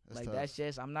 right? That's tough. That's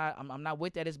just I'm not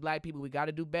with that as black people. We got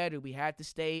to do better. We have to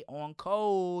stay on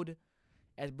code,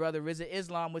 as Brother Rizza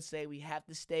Islam would say. We have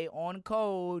to stay on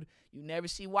code. You never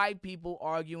see white people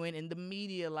arguing in the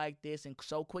media like this and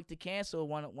so quick to cancel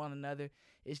one another.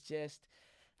 It's just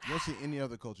you don't see any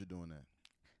other culture doing that.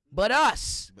 But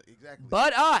us. Exactly.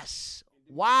 But us.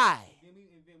 Why?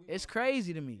 It's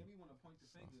crazy to me.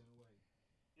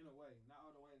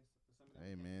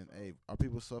 Hey man, our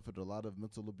people suffered a lot of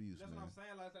mental abuse, That's man. what I'm saying.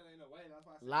 Like, in a way, that's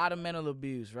why I said A lot of mental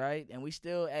abuse, right? And we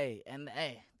still, and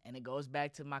it goes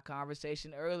back to my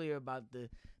conversation earlier about the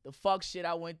fuck shit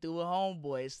I went through with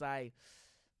homeboy. It's like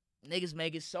niggas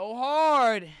make it so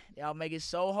hard. Y'all make it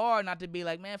so hard not to be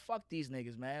like, man, fuck these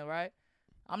niggas, man, right?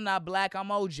 I'm not black, I'm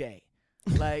OJ.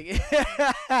 Like,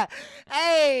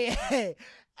 hey,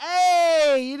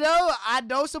 you know, I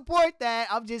don't support that.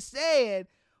 I'm just saying,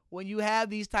 when you have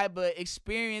these type of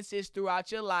experiences throughout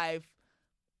your life,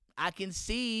 I can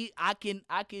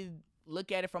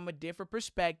look at it from a different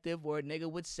perspective where a nigga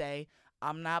would say,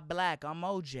 I'm not black, I'm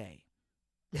OJ.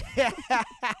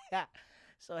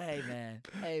 So, hey, man.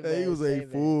 He was a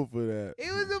fool for that. He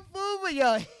was a fool, but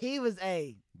yo, he was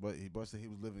But he busted. He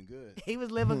was living good. He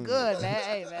was living good, man.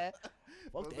 Hey, man.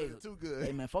 Fuck too good.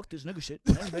 Hey, man, fuck this nigga shit.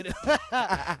 Hey,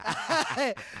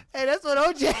 that's what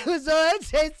OJ was on.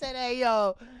 OJ said, hey,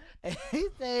 yo. He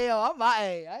said, yo,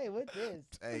 I ain't with this.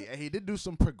 Hey, he did do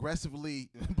some progressively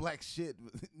black shit.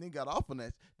 Nigga got off on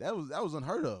that. That was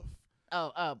unheard of.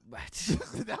 Oh,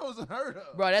 That was unheard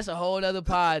of. bro, that's a whole other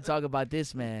pod talk about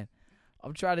this, man.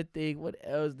 I'm trying to think, what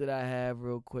else did I have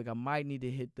real quick? I might need to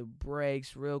hit the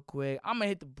brakes real quick. I'm going to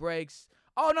hit the brakes.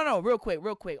 Oh, no, real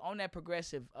quick. On that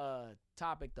progressive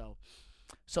topic, though.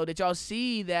 So did y'all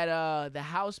see that the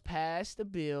House passed a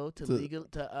bill to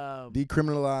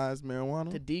decriminalize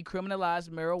marijuana? To decriminalize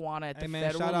marijuana at the man,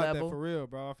 federal shout out level. that for real,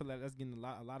 bro. I feel like that's getting a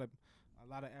lot of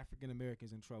African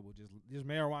Americans in trouble. Just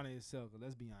marijuana itself.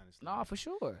 Let's be honest. No, for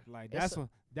sure. Like that's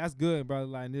good, bro.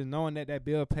 Like just knowing that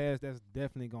bill passed, that's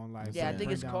definitely gonna like. Yeah, I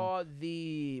think it's called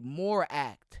the MORE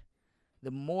Act.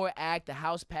 The MORE Act. The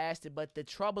House passed it, but the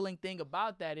troubling thing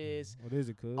about that is, what is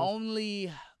it? Cuz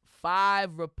only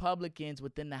 5 Republicans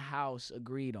within the House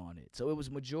agreed on it. So it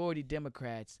was majority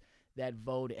Democrats that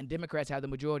voted, and Democrats have the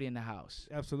majority in the House.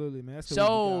 Absolutely, man. That's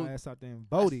so we get our ass out there and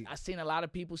voted. I seen a lot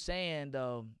of people saying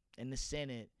though in the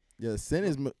Senate, yeah, the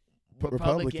Senate's Republicans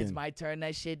Republican. might turn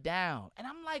that shit down, and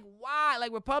I'm like, why?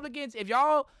 Like Republicans, if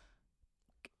y'all,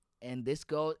 and this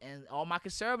goes, and all my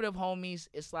conservative homies,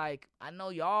 it's like I know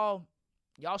y'all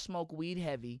smoke weed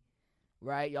heavy.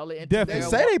 Right, y'all are into They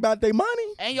say they about their money,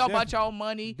 and y'all about y'all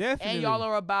money, Definitely. and y'all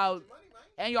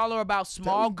are about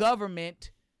small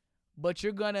government, but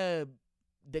you're gonna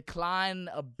decline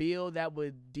a bill that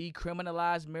would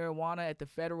decriminalize marijuana at the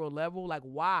federal level. Like,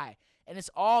 why? And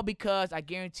it's all because, I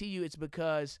guarantee you, it's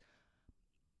because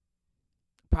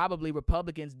probably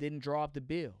Republicans didn't draw up the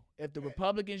bill. If the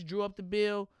Republicans drew up the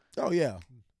bill, oh yeah.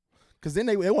 Cause then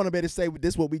they want to be able to say,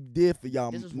 this is what we did for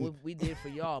y'all. this is what we did for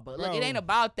y'all. But look, Bro. it ain't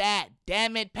about that.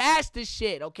 Damn it, pass this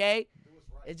shit, okay?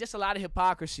 It's just a lot of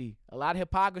hypocrisy. A lot of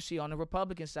hypocrisy on the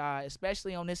Republican side,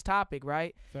 especially on this topic,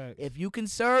 right? Facts. If you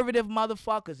conservative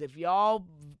motherfuckers, if y'all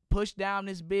push down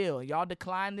this bill, y'all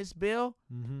decline this bill,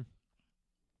 Mm-hmm.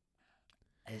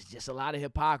 it's just a lot of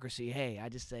hypocrisy. Hey, I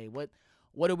just say,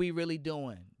 what are we really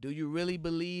doing? Do you really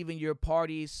believe in your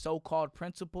party's so-called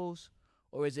principles,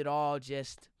 or is it all a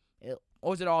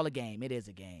game? It is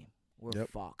a game. We're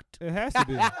fucked. It has to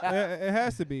be. It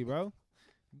has to be, bro.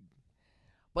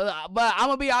 But I'm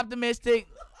gonna be optimistic.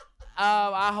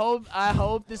 I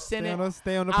hope the Senate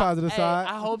stay on the positive side.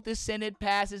 I hope the Senate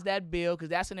passes that bill because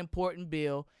that's an important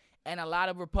bill. And a lot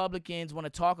of Republicans want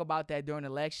to talk about that during the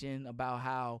election about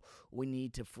how we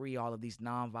need to free all of these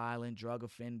nonviolent drug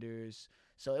offenders.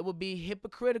 So it would be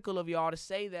hypocritical of y'all to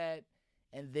say that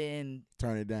and then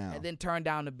turn it down. And then turn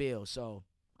down the bill. So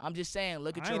I'm just saying,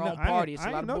 look at your own party. It's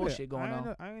a lot of bullshit going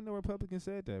on. I ain't know Republicans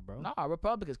said that, bro. No,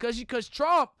 Republicans. Because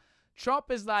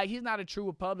Trump is like, he's not a true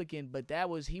Republican, but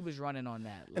he was running on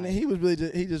that. Like, and then he was really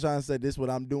just trying to say, this is what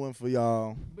I'm doing for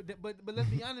y'all. But let's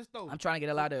be honest, though. I'm trying to get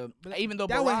a lot of, even though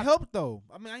that would help, though.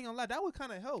 I mean, I ain't gonna lie, that would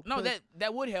kind of help. No,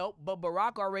 that would help, but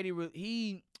Barack already,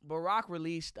 Barack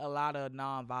released a lot of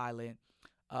nonviolent,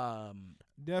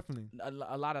 definitely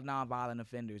a lot of nonviolent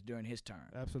offenders during his term.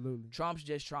 Absolutely. Trump's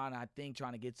just trying to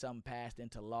get something passed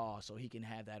into law so he can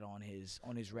have that on his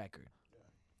record.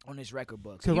 On his record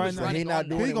books. Because right now he's not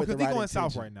doing it with the right going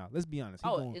intention. south right now. Let's be honest.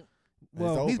 He's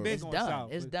been going done.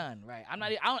 south. It's done. Right.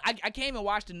 I can't even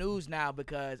watch the news now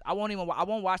because I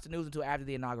won't watch the news until after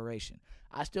the inauguration.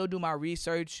 I still do my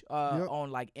research on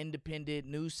like independent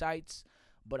news sites,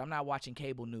 but I'm not watching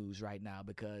cable news right now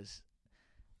because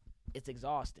it's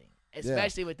exhausting,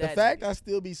 especially with that. The fact I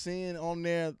still be seeing on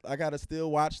there, I gotta still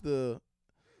watch the.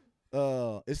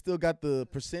 It still got the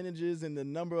percentages and the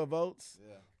number of votes.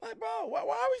 Yeah. Like, bro, why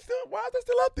is that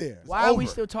still up there? Why are we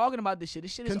still talking about this shit?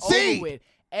 This shit is over with.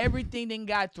 Everything then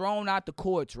got thrown out the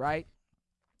courts, right?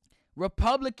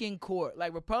 Republican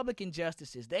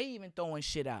justices, they even throwing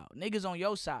shit out. Niggas on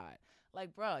your side.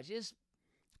 Like, bro, just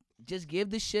give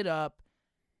this shit up.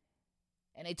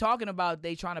 And they talking about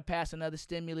they trying to pass another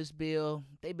stimulus bill.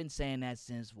 They've been saying that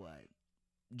since what?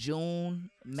 June,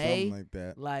 May? Something like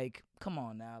that. Like, come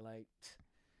on now. Like,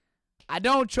 I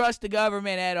don't trust the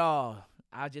government at all.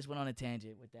 I just went on a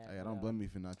tangent with that. Hey, I don't blame me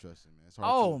for not trusting, man. It's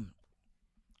hard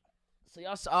so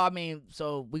y'all saw,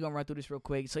 so we gonna run through this real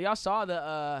quick. So y'all saw we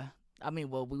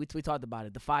talked about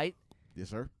it. The fight.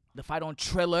 Yes, sir. The fight on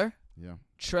Triller. Yeah.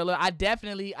 Triller. I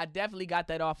definitely got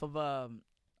that off the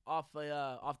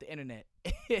internet.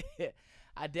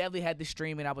 I definitely had to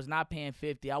stream it. I was not paying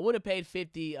 $50. I would have paid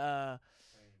 $50,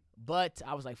 but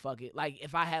I was like, fuck it. Like,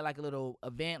 if I had like a little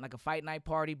event, like a fight night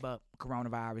party, but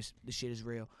coronavirus, this shit is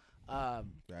real.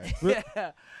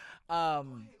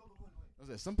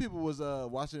 Some people was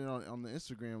watching it on the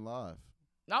Instagram live.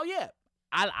 Oh yeah,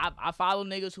 I follow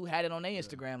niggas who had it on their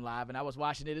Instagram live, and I was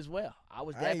watching it as well. I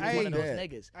was definitely one of those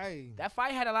niggas. That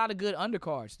fight had a lot of good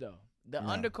undercards though. The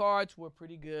undercards were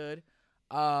pretty good.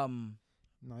 Y'all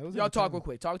talk real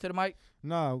quick. Talk to the mic.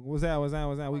 No, was that?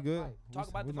 We good? Talk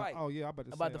about the fight. Oh yeah,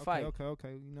 about the fight.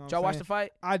 Okay. You know, y'all watch the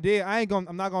fight? I did. I'm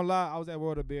not gonna lie. I was at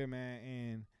World of Beer, man,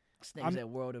 and niggas at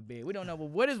World of Beer. We don't know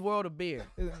what is World of Beer.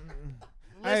 Hey,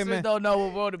 Listeners don't know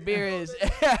what World of Beer is.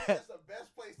 It's the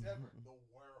best place ever. The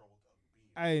World of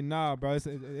Beer. Hey, nah, bro. It's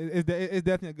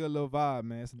definitely a good little vibe,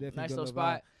 man. It's definitely nice a good little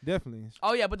spot. Vibe. Definitely.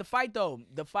 Oh yeah, but the fight though,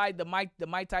 the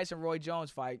Mike Tyson Roy Jones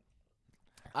fight.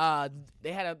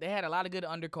 They had a lot of good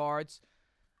undercards,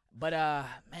 but man,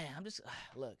 I'm just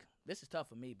look. This is tough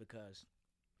for me because,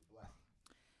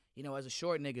 you know, as a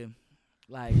short nigga,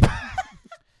 like,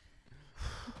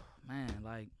 man,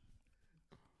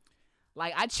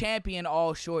 like I champion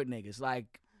all short niggas.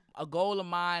 Like, a goal of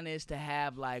mine is to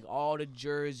have like all the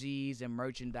jerseys and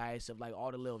merchandise of like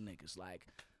all the little niggas. Like,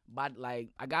 but like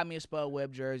I got me a Spud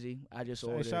Webb jersey. I just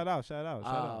ordered. Shout out.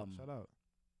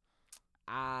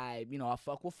 I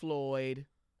fuck with Floyd,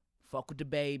 fuck with the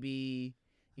baby.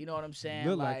 You know what I'm saying?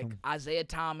 Look like him. Isaiah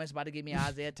Thomas, about to give me an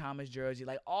Isaiah Thomas jersey.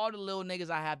 Like all the little niggas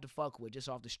I have to fuck with just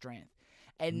off the strength.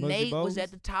 And Muggsy Nate was Bogues?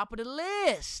 at the top of the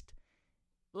list.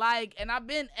 Like, and I've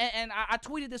been, and I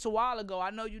tweeted this a while ago. I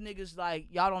know you niggas like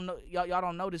y'all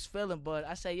don't know this feeling, but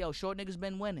I say, yo, short niggas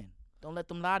been winning. Don't let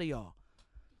them lie to y'all.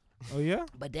 Oh yeah.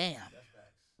 But damn.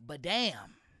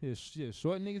 Yeah,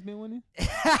 short niggas been winning.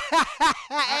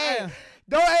 Hey,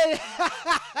 don't.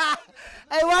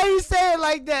 Hey, why you say it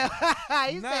like that?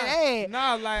 You said, hey.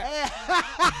 Nah, like,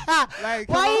 like.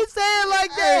 Why you say it like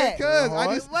that? Cause I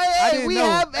didn't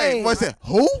know. Hey, what's that?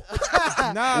 Who?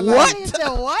 Nah, What? like, You said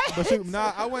what? but shoot,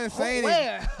 nah, I wasn't saying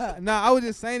Where? it. Nah, I was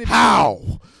just saying it. How?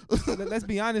 Let's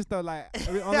be honest though. Like,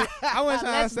 I wasn't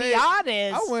trying Let's to say. be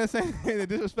honest. I wasn't saying it in a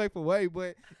disrespectful way,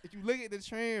 but if you look at the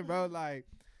trend, bro, like.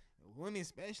 Women,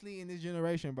 especially in this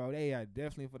generation, bro, they are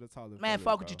definitely for the taller. Man, fellas, fuck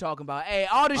bro. what you talking about. Hey,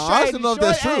 all the I shade. also know if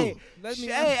that's true. Hey,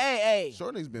 hey.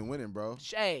 Short niggas been winning, bro.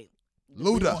 Shade.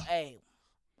 Luda. Hey.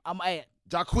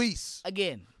 Jacquees.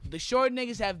 Again, the short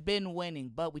niggas have been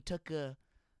winning, but we took a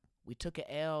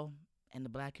L, and the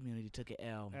black community took an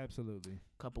L Absolutely.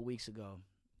 a couple weeks ago.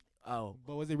 Oh,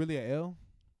 But was it really a L?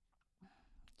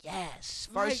 yes.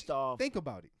 First off, Think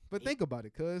about it. But think about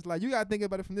it, cause like you gotta think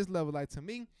about it from this level. Like to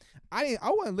me, I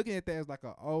wasn't looking at that as like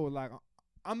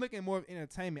I'm looking more of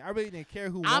entertainment. I really didn't care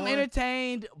who I'm won.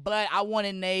 entertained, but I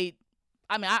wanted Nate.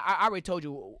 I mean, I already told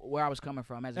you where I was coming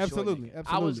from as a short Absolutely, nigga.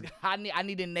 absolutely. I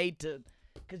needed Nate to,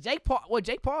 cause Jake Paul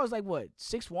was like what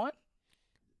 6'1"?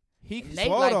 He Nate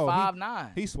swole like though.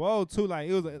 5'9". He swole too. Like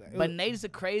it was. But Nate is a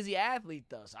crazy athlete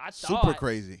though. So I Super thought,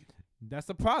 crazy. That's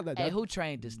the problem. hey, who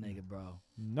trained this nigga, bro?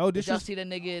 No Did y'all disrespect. see the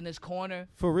nigga in his corner?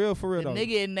 For real The though.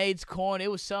 nigga in Nate's corner,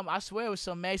 it was I swear it was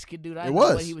some Mexican dude. I It didn't know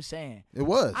what was. he was saying. It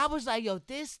was. I was like, yo,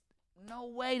 no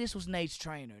way this was Nate's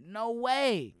trainer. No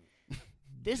way.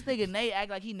 This nigga Nate act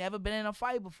like he never been in a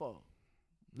fight before.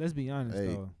 Let's be honest Hey.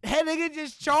 though. That nigga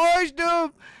just charged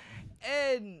him.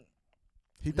 And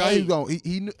He thought he was Nate.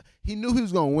 going. He knew he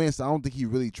was going to win. So I don't think he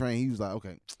really trained. He was like,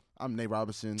 okay, I'm Nate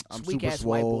Robinson. I'm weak super ass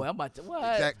white swole. boy. I'm about to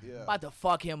what? Exactly. Yeah. About to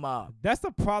fuck him up. That's the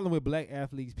problem with black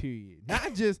athletes. Period.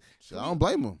 Not just Shit, I don't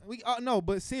blame him. we. No,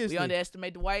 but seriously, We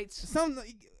underestimate the whites.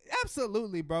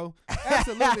 Absolutely, bro.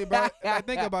 Absolutely, bro. Like,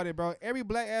 think about it, bro. Every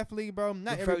black athlete, bro.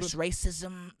 Not every. Reverse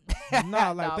racism.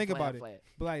 Nah, like I'm think playing, about I'm it. playing.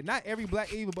 But like not every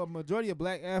black even, but majority of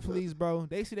black athletes, bro,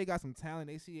 they see they got some talent.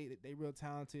 They see they real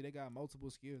talented. They got multiple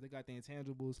skills. They got the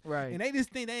intangibles. Right. And they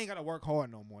just think they ain't gotta work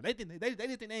hard no more. They just think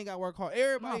they ain't gotta work hard.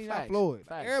 Everybody No, not facts, Floyd.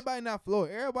 facts. Everybody not Floyd.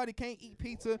 Everybody can't eat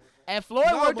pizza. And Floyd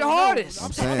No, worked but the no, hardest.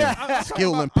 I'm saying, talking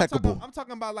skill about- impeccable. I'm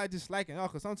talking about like just slacking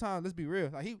off. Cause sometimes let's be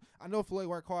real. Like I know Floyd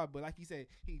work hard, but like he said,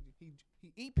 he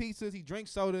eat pizzas. He drink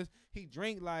sodas. He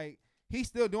drink like he's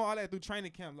still doing all that through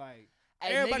training camp. Like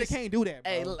Hey, everybody niggas- can't do that,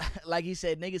 bro. Hey, like he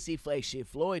said, niggas see flake shit.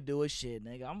 Floyd do his shit,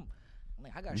 nigga.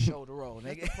 I got a shoulder roll,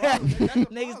 nigga. problem. That's the Niggas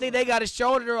problem. think they got a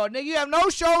shoulder roll. Nigga, you have no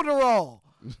shoulder roll.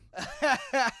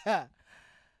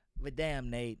 But damn,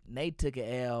 Nate took an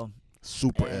L.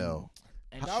 Super And- L.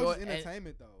 And that short, was and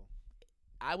entertainment though.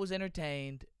 I was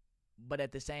entertained, but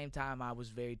at the same time, I was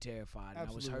very terrified. And I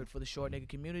was Absolutely. hurt for the short nigga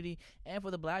community and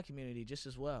for the black community just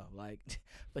as well, like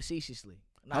facetiously.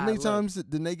 How Nah, many look, times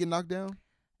did Nate get knocked down?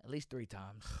 At least 3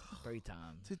 times. 3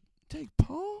 times. Jake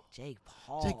Paul. Jake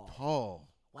Paul. Jake Paul,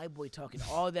 White boy talking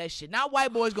all that shit. Now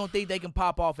white boys gonna think they can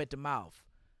pop off at the mouth.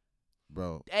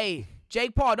 bro. Hey,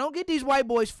 Jake Paul, don't get these white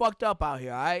boys fucked up out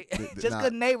here, all right? Just nah.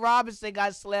 because Nate Robinson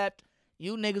got slept,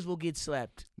 you niggas will get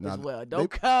slept Nah, as well. they- Don't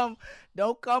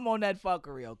come on that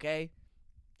fuckery, okay?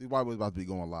 These white boys about to be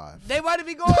going live. They about to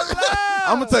be going live.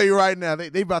 I'm gonna tell you right now.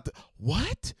 They about to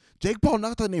what? Jake Paul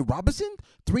knocked out Nate Robinson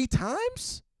 3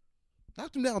 times.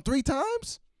 Knocked him down 3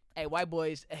 times. Hey, white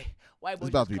boys. Hey, white boys.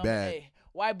 about just to be coming- bad. Hey,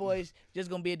 white boys just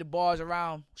gonna be at the bars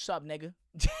around. What's up, nigga?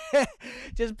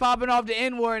 Just popping off the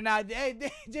N word now. Hey,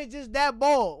 just that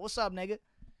bold. What's up, nigga?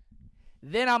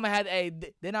 Then I'm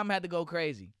gonna have to go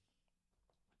crazy.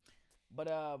 But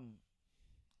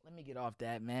let me get off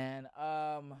that, man.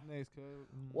 Next, cuz.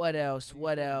 What else?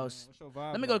 What else? What's your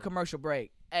vibe Let me go to like? commercial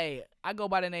break. Hey, I go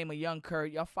by the name of Young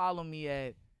Kurt. Y'all follow me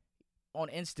on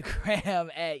Instagram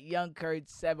at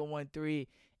YoungKurt713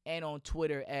 and on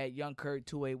Twitter at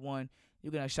YoungKurt281. You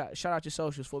gonna shout out your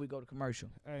socials before we go to commercial.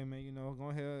 Hey man, go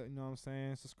ahead, you know what I'm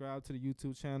saying? Subscribe to the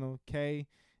YouTube channel, K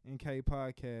and K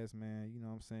Podcast, man. You know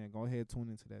what I'm saying? Go ahead, tune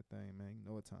into that thing, man. You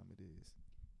know what time it is.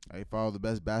 Hey, follow the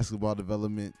best basketball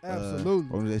development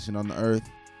Absolutely. organization on the earth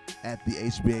at the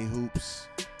HBA Hoops.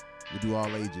 We do all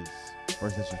ages.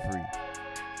 First session free.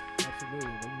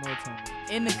 Absolutely, but you know what time it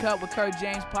is. In the Cut with Kurt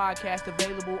James podcast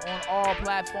available on all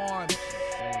platforms.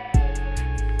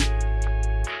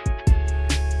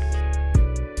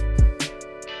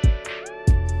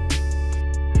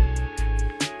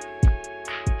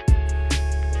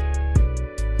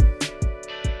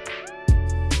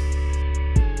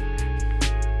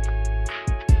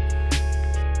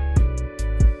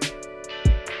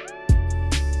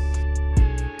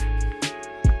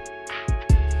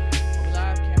 Are we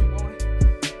live? Camera going?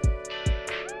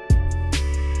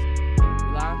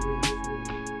 We live?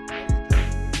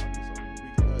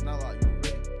 Not a lot. You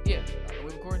ready? Yeah. Are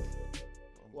we recording?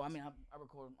 Well, I mean,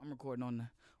 I'm recording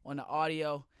on the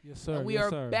audio. Yes, sir. And we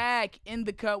are back in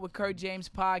the Cut with Kurt James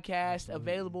podcast,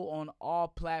 available on all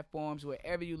platforms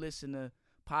wherever you listen to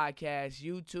podcasts: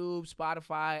 YouTube,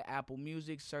 Spotify, Apple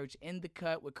Music. Search In the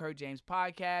Cut with Kurt James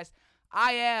podcast.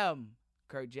 I am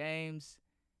Kurt James,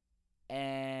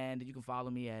 and you can follow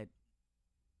me at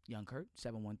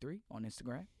YoungKurt713 on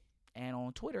Instagram and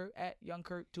on Twitter at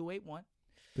YoungKurt281.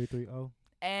 330.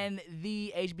 And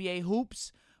the HBA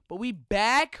Hoops But we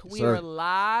back. We Sir. are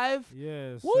live.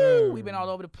 Yes. Woo! Sir. We've been all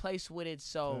over the place with it.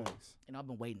 So, Facts. and I've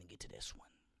been waiting to get to this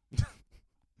one.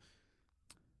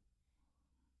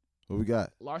 What we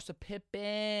got? Larsa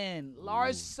Pippen.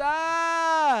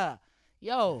 Larsa.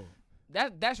 Yo,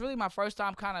 that's really my first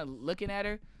time kind of looking at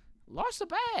her. Larsa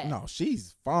bad. No,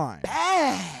 she's fine.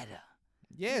 Bad.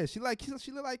 Yeah, she look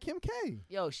like Kim K.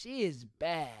 Yo, she is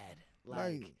bad.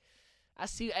 Like I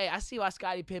see why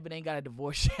Scottie Pippen ain't got a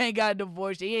divorce. She ain't got a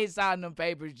divorce. He ain't signed them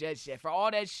papers just yet. For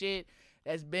all that shit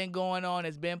that's been going on,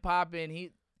 that's been popping,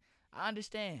 I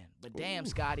understand. But damn,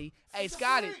 Scottie. Hey,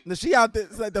 Scottie. Now, she out there.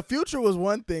 It's like the future was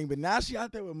one thing, but now she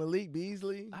out there with Malik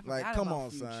Beasley. I Like, forgot come about on,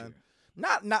 Future. son.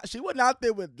 Not. She wasn't out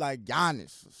there with like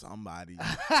Giannis or somebody.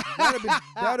 That'd have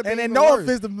been And then even no worse.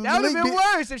 offense to That would Malik have been Beasley.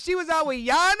 worse if she was out with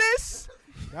Giannis.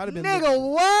 That'd have been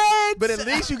Nigga, what? But at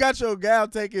least you got your gal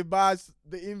taken by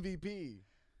the MVP.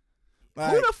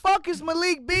 Like, Who the fuck is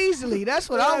Malik Beasley? That's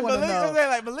what I want to know.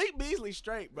 Like Malik Beasley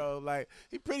straight, bro. Like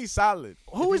he pretty solid.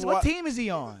 What team is he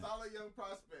on? Solid young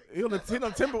prospect. He on the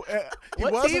Timber.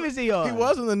 What team is he on? He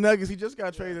was on the Nuggets. He just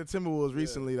got traded to Timberwolves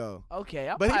recently though. Okay,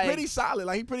 I'm But he like, pretty solid.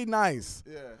 Like he pretty nice.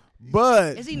 Yeah.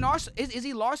 But Is he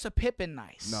Larsa Pippen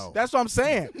nice? No. that's what I'm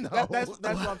saying. No. That's what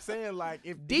I'm saying. Like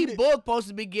if Deep Book supposed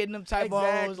to be getting them type of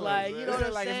hoes. exactly, Like, you know what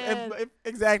I'm like saying? if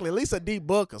exactly. At least a deep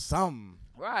book or something.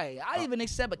 Right. I even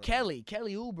accept a Kelly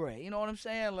Oubre. You know what I'm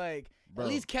saying? Like, Bro. at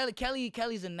least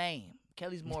Kelly's a name.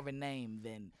 Kelly's more of a name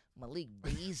than Malik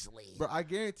Beasley. Bro, I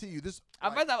guarantee you this. I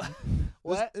like, bet that.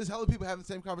 What? There's hella people having the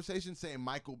same conversation saying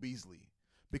Michael Beasley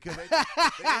because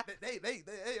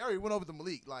they already went over to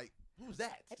Malik. Like, who's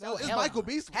that? No, it's hell Michael no.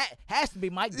 Beasley. Has to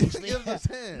be Mike Beasley. You know what I'm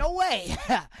saying? No way.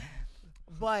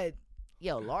 But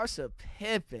yo, Larsa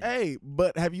Pippen. Hey,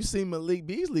 but have you seen Malik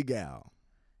Beasley gal?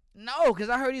 No, because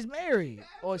I heard he's married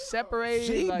or separated.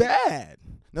 She like- bad.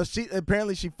 No, she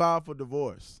filed for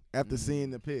divorce after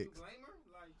seeing the pics.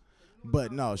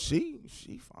 But no, she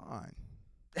fine.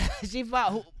 She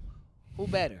fought who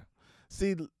better?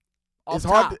 See, Off it's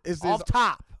top. hard. Off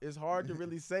top. It's hard to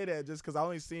really say that just because I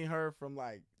only seen her from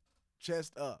like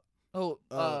chest up. Oh,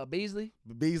 Beasley.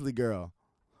 The Beasley girl.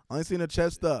 I only seen her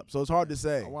chest up, so it's hard to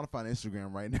say. I want to find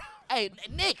Instagram right now. Hey,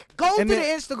 Nick, go And to then-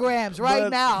 the Instagrams right but-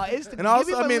 now. And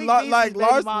also, I mean, like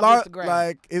Lars, Lars,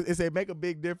 like it say make a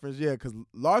big difference, yeah. Because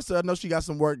Larsa, I know she got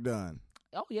some work done.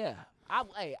 oh yeah,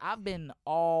 I've been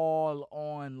all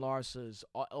on Larsa's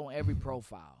on every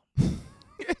profile.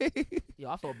 Yo,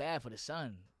 I feel bad for the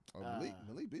son. Oh,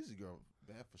 Malik Beasley girl,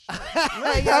 bad for sure.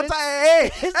 Hey, yo,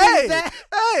 Hey, this hey, Zach-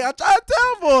 hey! I try to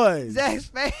tell boys. Zach's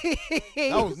face.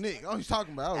 That was Nick. Oh, he's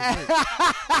talking about. That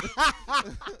was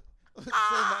Nick. Say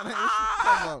my name.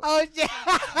 What you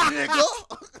talking about?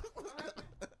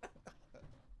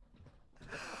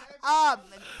 Oh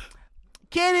shit.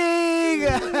 Kidding.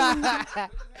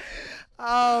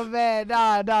 Oh man,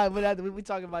 nah. But we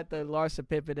talking about the Larsa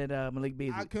Pippen and Malik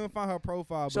Beasley. I couldn't find her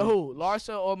profile. So but who,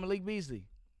 Larsa or Malik Beasley?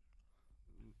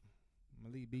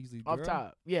 Malik Beasley. Off girl?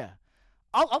 top, yeah.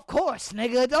 Oh, of course,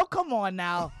 nigga. Don't come on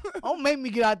now. Don't make me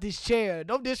get out this chair.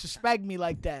 Don't disrespect me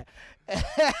like that.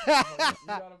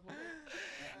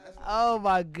 Oh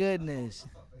my goodness.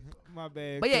 My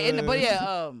bad. But yeah,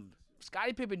 cuz.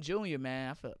 Scottie Pippen Jr.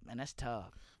 Man, I feel that's tough.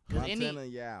 'Cause Montana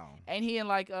Yao. ain't he in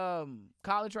like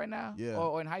college right now? Yeah.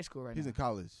 Or in high school right He's now? in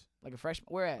college. Like a freshman.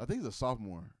 Where I at? think he's a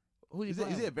sophomore. Who's he Is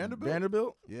playing he at with? Vanderbilt?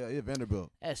 Vanderbilt. Yeah,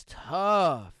 Vanderbilt. That's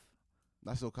tough.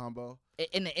 Nice little combo.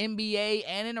 In the NBA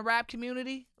and in the rap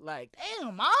community, like,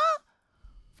 damn, ma,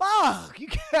 fuck, you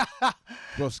can't.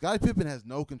 Bro, Scottie Pippen has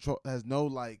no control, has no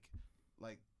like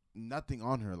nothing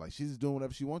on her. Like she's just doing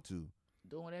whatever she wants to.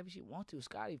 Doing whatever she want to,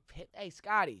 Scottie. Hey,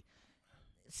 Scottie,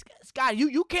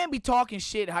 you can't be talking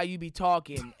shit how you be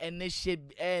talking, and this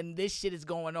shit is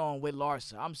going on with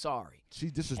Larsa. I'm sorry.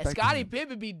 She's disrespecting And Scottie him.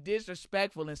 Pippen be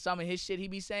disrespectful in some of his shit he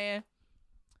be saying,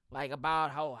 like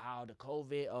about how the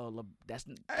COVID. That's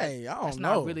Hey, I don't that's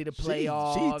know. not really the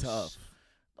playoffs. She tough.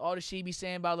 All the shit be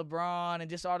saying about LeBron and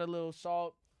just all the little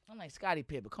salt. I'm like, Scottie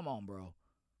Pippen, come on, bro.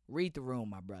 Read the room,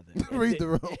 my brother. Read the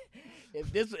room.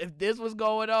 If this was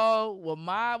going on with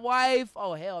my wife,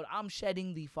 oh hell, I'm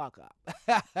shedding the fuck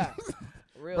up.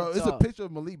 Real Bro, it's a talk. picture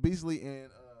of Malik Beasley and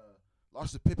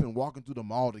Larsa Pippen walking through the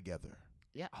mall together.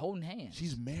 Yeah, holding hands.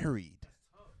 She's married.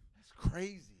 That's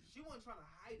crazy. She wasn't trying to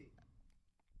hide it.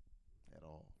 At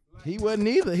all. He wasn't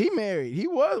either. He married. He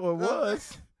was or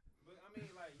was. But I mean,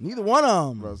 like, Neither one of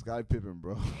them. Bro, Scottie Pippen,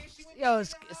 bro. and she went Yo, back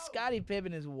out. Scottie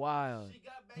Pippen is wild. She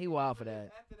got back He in wild for after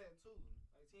that. After that too,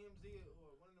 like TMZ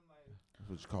or one of them, like. That's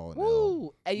what you call it.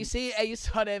 Woo! Hey, you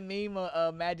saw that meme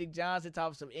of Magic Johnson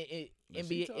talking some she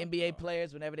NBA tough, NBA though.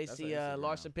 players whenever they That's see her Instagram.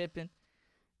 Larsa Pippen.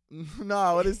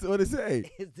 No, what it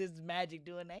say? Is this Magic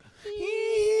doing that?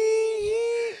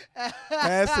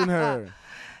 Passing her.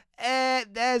 And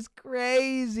that's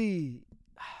crazy.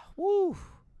 Woo. You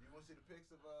want to see the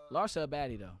pics of Larsa a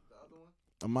baddie though. the other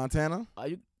one? Montana? Are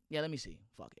you? Yeah, let me see.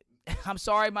 Fuck it. I'm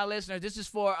sorry, my listeners. This is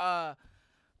for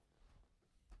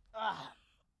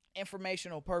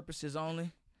informational purposes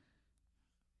only.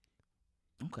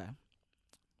 Okay.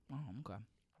 Oh, okay.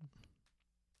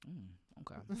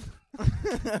 Okay.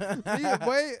 Yeah,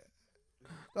 boy.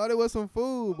 Thought it was some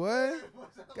food, boy.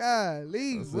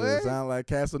 Golly, boy. Sound like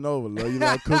Casanova. Love you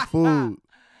like cook food.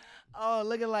 Oh,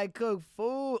 looking like cooked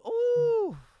food.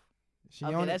 Ooh. She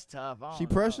Okay, on that's tough. I She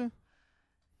don't know. pressure?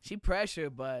 She pressure,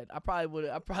 but I probably would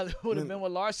have been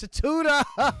with Larsa too, though.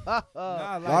 Nah,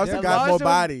 like Larsa that- got more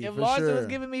body, If for Larsa sure. was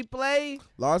giving me play,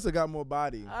 Larsa got more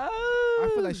body. oh, I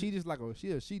feel like she just like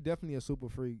she definitely a super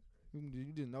freak.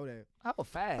 You just know that. oh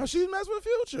fast. Oh, she's messing with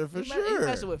Future for He sure.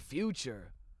 messing with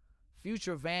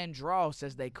Future Van Dross,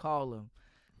 as they call him.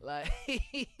 Like,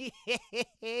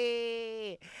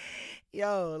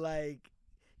 yo, like,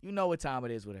 you know what time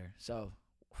it is with her. So,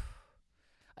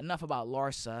 enough about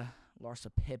Larsa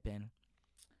Pippen.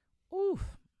 Ooh,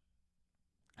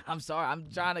 I'm sorry. I'm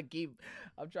trying to keep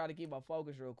my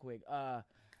focus real quick.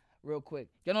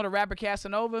 You know the rapper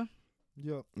Casanova?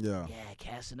 Yep. Yeah. Yeah,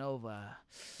 Casanova.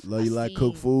 Love you I like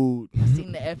cook seen- food. I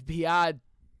seen the FBI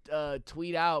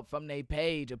tweet out from their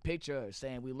page a picture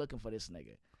saying we looking for this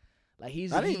nigga. Like I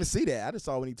didn't even see that. I just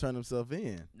saw when he turned himself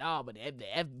in. No, but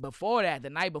before that,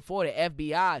 the night before, the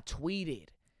FBI tweeted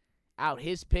out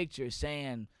his picture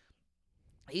saying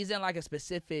he's in like a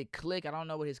specific clique. I don't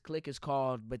know what his clique is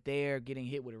called, but they're getting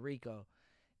hit with a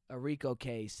RICO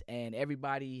case, and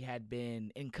everybody had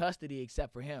been in custody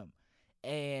except for him.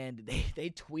 And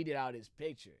they tweeted out his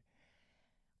picture.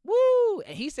 Woo!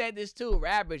 And he said this too,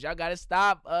 rappers, y'all gotta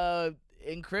stop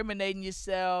incriminating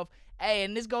yourself. Hey,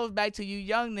 and this goes back to you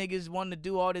young niggas wanting to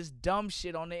do all this dumb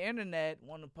shit on the internet,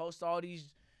 want to post all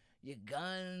these your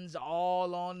guns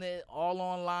all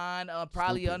online,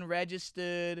 probably Stupid.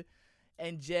 unregistered,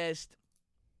 and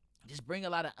just bring a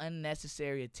lot of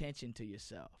unnecessary attention to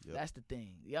yourself. Yep. That's the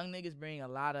thing. Young niggas bring a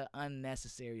lot of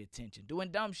unnecessary attention, doing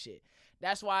dumb shit.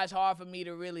 That's why it's hard for me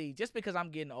to really, just because I'm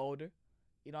getting older.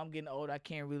 You know, I'm getting older. I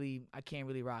can't really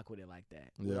rock with it like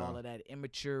that. With Yeah. all of that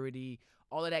immaturity,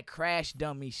 all of that crash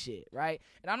dummy shit, right?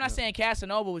 And I'm not saying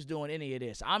Casanova was doing any of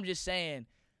this. I'm just saying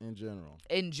In general.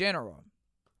 in general.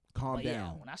 Calm But yeah,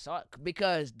 down. when I saw it,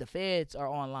 because the feds are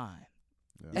online.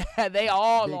 Yeah. They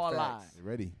all Big online. facts. You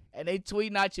ready? And they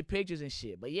tweeting out your pictures and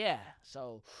shit. But yeah,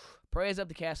 so prayers up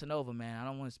to Casanova, man. I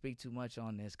don't want to speak too much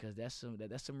on this because that's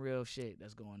some real shit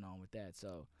that's going on with that.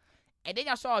 So, and then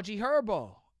I saw G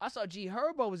Herbo. I saw G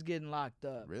Herbo was getting locked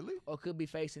up Really? or could be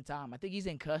facing time. I think he's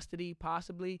in custody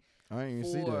possibly I didn't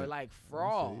even see for that. like I didn't see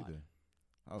fraud. either.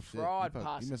 Oh, shit. Fraud, He messing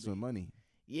possibly. with money.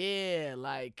 Yeah,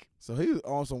 like So he was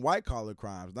on some white collar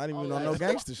crimes, not even Oh, on no like-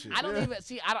 gangster shit. I don't even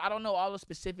see. I don't know all the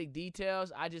specific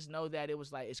details. I just know that it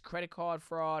was like it's credit card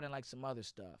fraud and like some other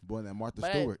stuff. Boy, that Martha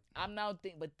But Stewart. I'm now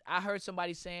but I heard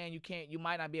somebody saying you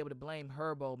might not be able to blame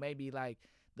Herbo. Maybe like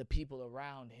the people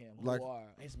around him who Like- are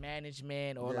his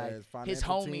management or Yeah, like his his financial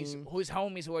homies, team. his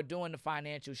homies who are doing the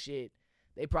financial shit.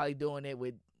 They probably doing it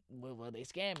with they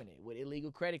scamming it with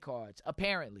illegal credit cards.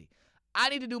 Apparently, I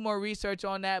need to do more research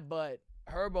on that. But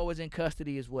Herbo is in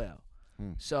custody as well,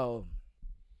 so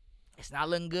it's not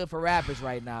looking good for rappers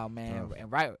right now, man. Tough.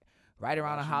 And right around the Watch who you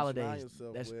surround holidays.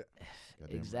 yourself That's with.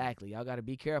 Goddamn exactly. Y'all got to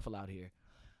be careful out here.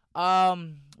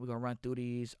 We're gonna run through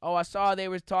these. Oh, I saw they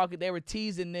were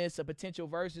teasing a potential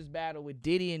versus battle with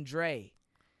Diddy and Dre.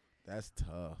 That's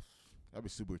tough. That'd be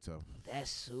super tough.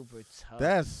 That's super tough.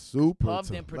 That's super Puff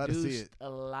tough. then Let us see produced it. a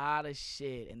lot of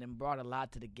shit and then brought a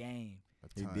lot to the game. A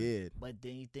He ton. did. But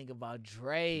then you think about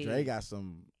Dre. Dre got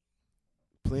some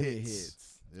plenty of Hits.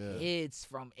 hits. Yeah. hits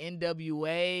from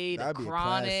NWA That'd to be a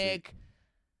Chronic.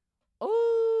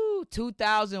 Ooh,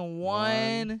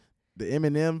 2001. The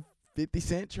Eminem 50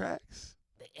 Cent tracks.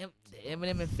 The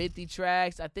Eminem and 50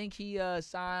 tracks. I think he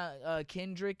signed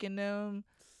Kendrick in them.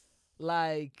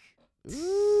 Like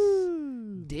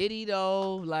Ooh. Diddy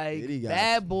though, like Diddy got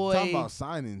Bad Boy. Talking about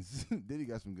signings. Diddy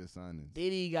got some good signings.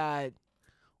 Diddy got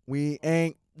We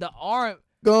ain't the R.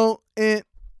 going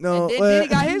no And then way. Diddy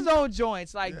got his own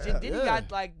joints. Like Yeah, Diddy yeah.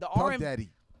 got like the Puff R&B.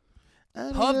 Daddy.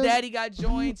 Puff Daddy got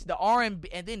joints. The R&B,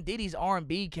 and then Diddy's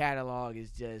R&B catalog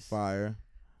is just Fire.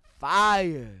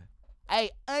 fire. Hey,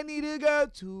 I need a girl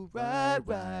to ride.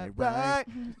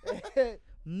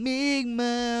 Make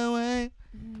my way.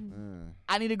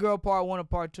 I need a girl part 1 or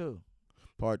part 2.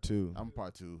 Part 2. Oh, I'm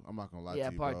part 2. I'm not gonna lie Yeah,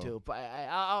 to you, part bro. 2.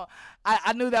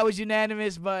 I knew that was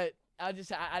unanimous, but I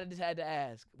just had to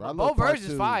ask. But I love Both part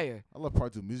versions 2. fire. I love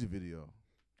part 2 music video.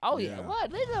 Oh yeah, Yeah.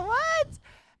 what nigga? What?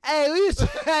 Hey, we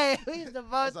used to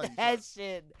vote That's how you that talk.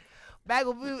 shit back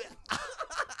when we.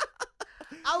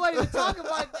 I wasn't even talking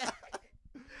about that.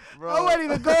 Bro, I wasn't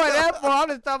even going that far. I'm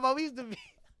just talking about we used to be.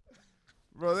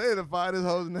 Bro, they the finest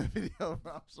hoes in that video,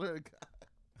 bro. I swear to God.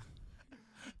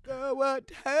 Girl, what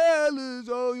the hell is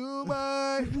on your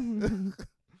mind?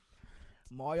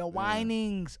 Mario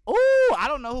Winings. Ooh, I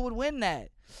don't know who would win that.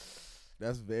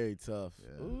 That's very tough.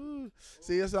 Yeah. Ooh.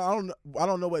 See, so I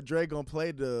don't know what Drake gonna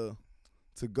play to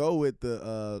go with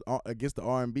the against the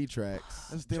R&B tracks.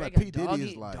 That's the thing. Drake Like P. got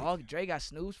Diddy is like. Drake got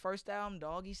Snoop's first album,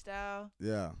 Doggy Style.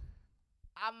 Yeah.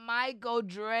 I might go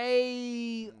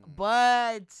Dre,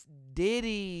 but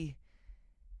Diddy,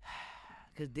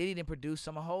 because Diddy didn't produce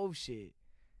some of Hov shit.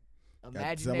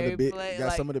 Imaginary play, got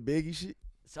like some of the Biggie shit.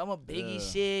 some of Biggie Yeah.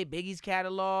 shit, Biggie's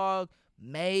catalog,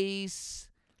 Mace,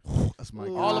 That's my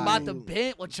Ooh. guy. all God. about the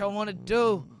bent. What y'all want to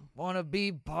do? Want to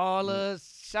be ballers,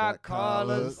 shot Shot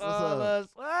callers, callers. What's up? ballers.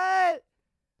 What?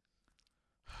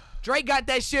 Drake got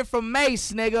that shit from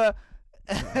Mace, nigga.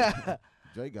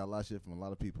 Drake got a lot of shit from a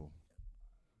lot of people.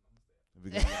 If we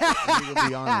gonna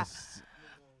be honest.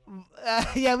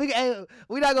 Yeah,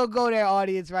 we not gonna go there,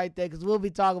 audience, right there, because we'll be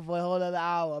talking for a whole other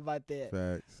hour about that.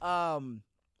 Facts.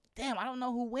 Damn, I don't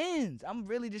know who wins. I'm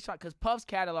really just trying, because Puff's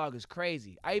catalog is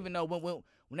crazy. I even know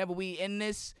whenever we end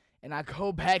this and I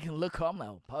go back and look, I'm like,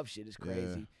 oh, Puff shit is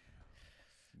crazy.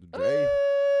 Dre.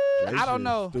 I don't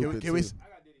know. Can we?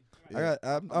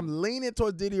 I'm leaning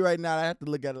towards Diddy right now. I have to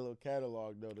look at a little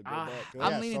catalog though to go back. 'Cause they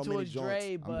I'm got leaning so many towards joints.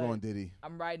 Dre, I'm but going Diddy.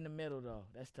 I'm right in the middle though.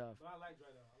 That's tough. But I like Dre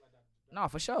though. I like that. No,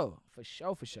 for sure. For sure.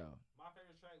 My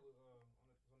favorite track was on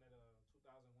that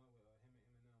 2001 with him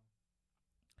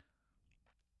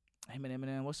and Eminem. Him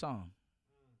and Eminem, what song?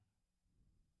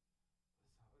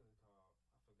 What is it called?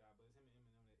 I forgot, but it's him and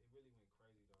Eminem. It really went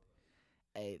crazy though.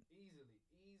 Like, Hey, easily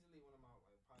one of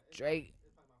my like. Drake.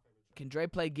 It's probably my favorite track. Can Dre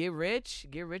play Get Rich?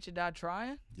 Get Rich or Die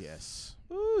Trying? Yes.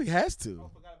 Ooh, he has Oh, to.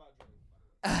 forgot about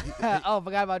Drake. Oh,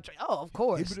 forgot about Dre. Oh, of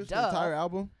course. He produced Duh. the entire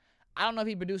album. I don't know if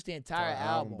he produced the entire Entire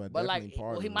album, album, but but like, definitely part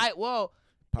well, of he it. might. Well,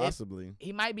 Possibly.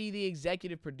 he might be the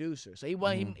executive producer. So he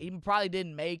wasn't. He probably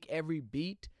didn't make every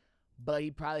beat, but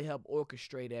he probably helped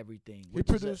orchestrate everything. He which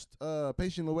is produced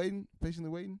Patiently Waiting. Patiently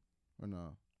Waiting, or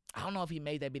no? I don't know if he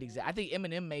made that beat exact. I think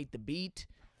Eminem made the beat,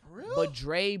 Really?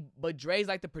 but Dre's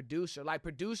like the producer. Like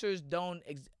producers don't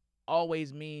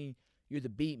always mean you're the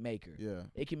beat maker. Yeah.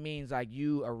 It can mean like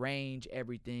you arrange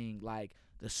everything, like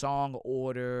the song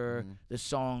order, the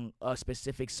song,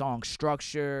 specific song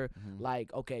structure.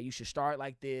 Like, okay, you should start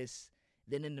like this,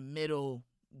 then in the middle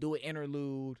do an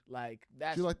interlude. Like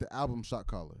that's You like the album shot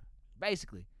caller?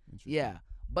 basically, Interesting. yeah.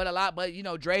 But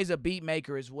Dre's a beat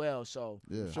maker as well, so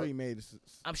Yeah. I'm sure he made this.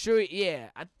 I'm sure. Yeah,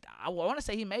 I want to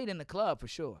say he made In the Club for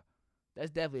sure. That's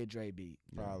definitely a Dre beat.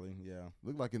 Probably, yeah.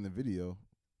 Looked like in the video.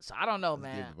 So I don't know, Let's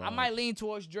man. get the I vibe. might lean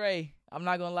towards Dre. I'm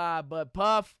not gonna lie, but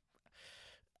Puff,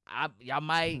 y'all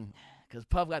might, cause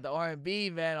Puff got the R&B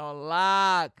man on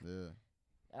lock. Yeah.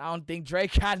 I don't think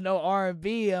Drake got no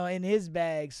R&B in his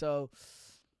bag. So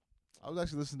I was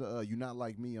actually listening to You Not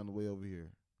Like Me on the way over here.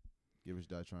 Get Rich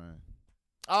Die Trying.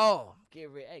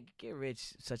 Get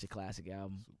Rich, such a classic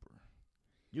album. Super.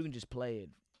 You can just play it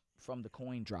from the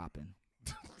coin dropping,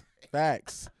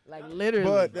 Facts. like literally.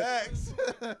 But That was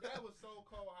so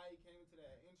cold how he came into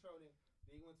that intro.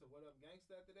 Then he went to What Up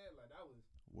Gangsta after that. Like that was.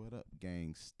 What up,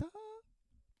 gangsta?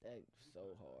 That's so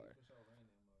hard.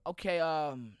 Okay,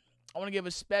 I want to give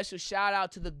a special shout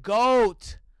out to the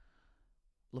GOAT,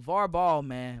 LeVar Ball,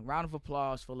 man. Round of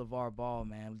applause for LeVar Ball,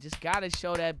 man. We just gotta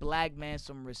show that black man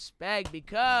some respect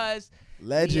because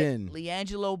Legend.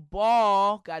 LiAngelo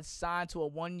Ball got signed to a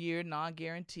 1-year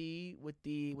non-guarantee with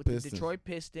the Pistons. Detroit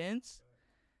Pistons.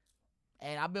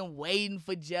 And I've been waiting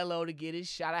for Jello to get his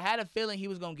shot. I had a feeling he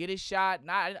was gonna get his shot.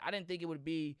 I didn't think it would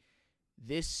be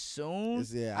this soon.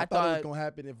 I thought it was gonna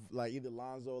happen if like either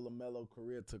Lonzo or LaMelo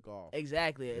career took off.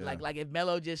 Exactly. Yeah. Like if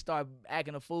Melo just started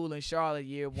acting a fool in Charlotte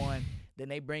year one, then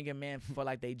they bring him in for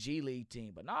like they G League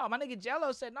team. But no, my nigga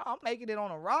Jello said, no, I'm making it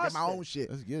on a roster. Get my own shit.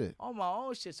 Let's get it. On my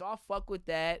own shit. So I fuck with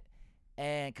that.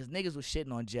 And cause niggas was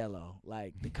shitting on Jello.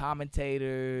 Like the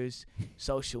commentators,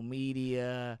 social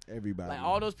media, Everybody. like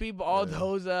all those people, all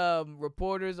those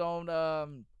reporters on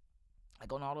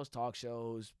like on all those talk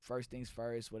shows, First Things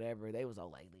First, whatever, they was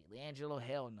all like, LiAngelo,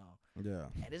 hell no. Yeah.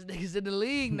 And this nigga's in the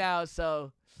league now,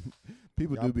 so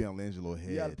People Y'all- do be on Langelo head.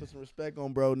 You gotta put some respect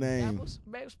on bro yeah, name.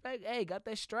 respect. Hey, got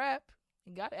that strap.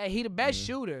 He the best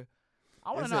shooter. I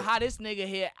want That's to know it. how this nigga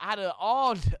hit out of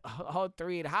all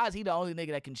three. How is he the only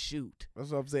nigga that can shoot?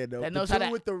 That's what I'm saying. That The knows two how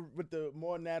to- with the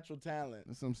more natural talent.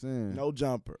 That's what I'm saying. No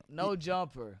jumper. No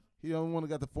jumper. He the only one that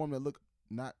got the form that look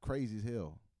not crazy as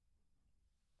hell.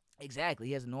 Exactly.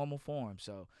 He has a normal form.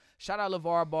 So shout out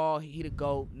LeVar Ball. He the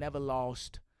GOAT. Never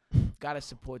lost. Gotta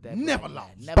support that. Never brand, man.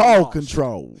 lost. Never Ball lost.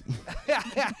 control.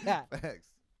 Facts.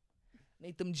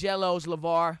 Need them jellos,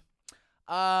 LeVar.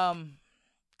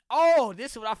 Oh,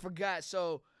 this is what I forgot.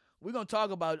 So we're gonna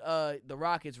talk about the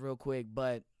Rockets real quick,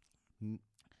 but Hmm.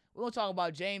 we're gonna talk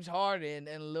about James Harden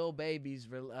and Lil Baby's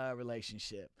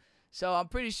relationship. So I'm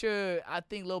pretty sure I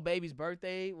think Lil Baby's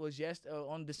birthday was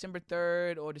on December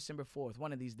 3rd or December 4th,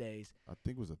 one of these days. I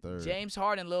think it was the third. James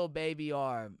Harden and Lil Baby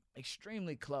are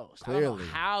extremely close. I don't Clearly. know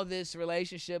how this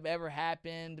relationship ever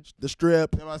happened. The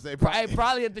strip. I say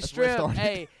Probably at the That's where it strip. started.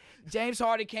 Hey, James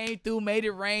Harden came through, made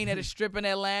it rain at a strip in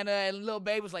Atlanta, and Lil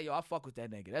Baby was like, yo, I fuck with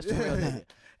that nigga. That's the real nigga.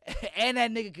 And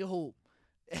that nigga can hoop.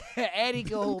 And he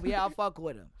can hoop. Yeah, I fuck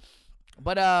with him.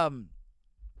 But,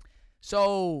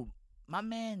 so my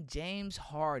man James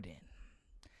Harden,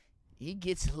 he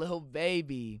gets Lil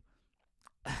Baby.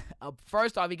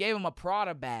 First off, he gave him a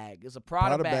Prada bag. It's a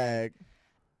Prada bag.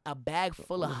 A bag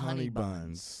full of honey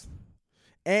buns.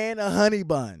 And a honey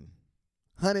bun.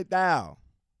 100,000.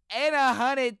 And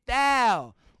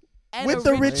 100,000. And With a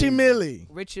the Rich- Richie Millie.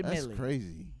 Richard That's Millie.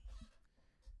 crazy.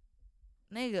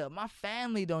 Nigga, my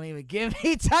family don't even give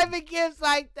me type of gifts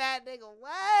like that, nigga.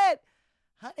 What?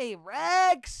 100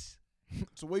 racks?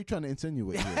 So what are you trying to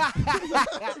insinuate here?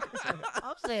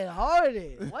 I'm saying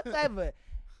Harden. What type of?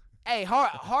 Hey,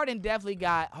 Harden definitely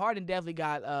got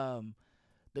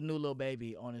the new Lil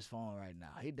Baby on his phone right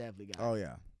now. He definitely got. Oh,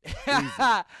 yeah.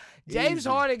 it. James Easy.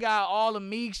 Harden got all the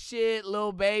Meek shit,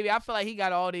 Lil Baby. I feel like he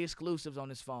got all the exclusives on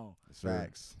his phone.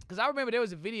 Facts. Cause I remember there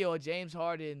was a video of James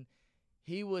Harden.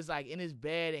 He was like in his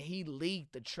bed and he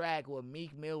leaked the track where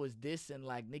Meek Mill was dissing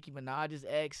like Nicki Minaj's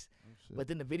ex. But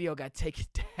then the video got taken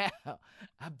down.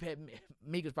 I bet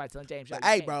Meek was probably telling James, Like, "Yo,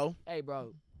 you hey, can't- bro. Hey,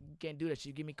 bro, you can't do that shit.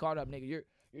 You get me caught up, nigga. You're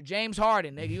James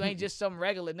Harden, nigga. You ain't just some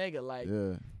regular nigga. Like,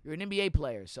 Yeah. you're an NBA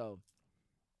player. So,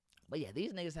 but yeah,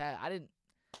 these niggas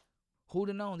who'd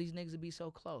have known these niggas would be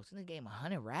so close? This nigga gave him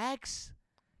 100 racks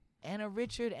and a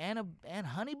Richard and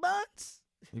honey buns.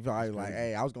 He probably like,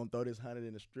 hey, I was going to throw this 100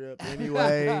 in the strip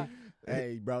anyway.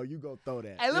 Hey, bro, you go throw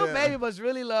that. Hey, Lil Yeah. Baby must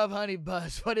really love honey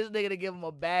buns for this nigga to give him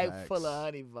a bag Facts. full of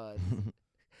honey buns.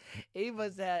 he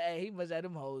must have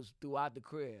them hoes throughout the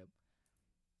crib.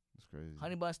 That's crazy.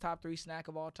 Honey buns top 3 snack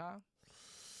of all time.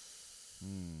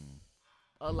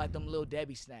 Mm. Like them little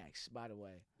Debbie snacks, by the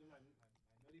way.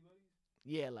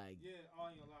 Yeah, like. Yeah, I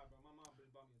ain't gonna lie, bro. My mom just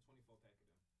bought me a 24 pack of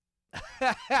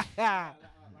them. Nutty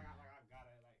Like I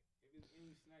gotta, like, if it's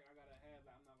any snack I gotta have,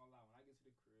 like, I'm not gonna lie. When I get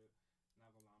to the crib, I'm not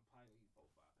gonna lie, I'm probably gonna eat 4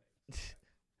 5 packs.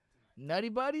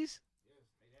 Buddies? Yes,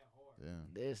 they that hard.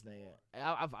 Damn. This nigga.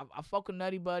 I fuck with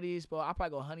Nutty Buddies, but I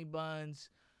probably go honey buns,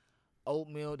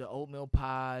 oatmeal, the oatmeal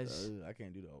pies. I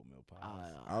can't do the oatmeal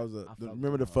pies. I fuck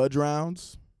Remember with the them fudge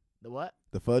rounds? The what?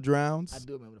 The fudge rounds? I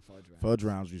do remember the fudge round. Fudge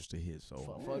rounds used to hit so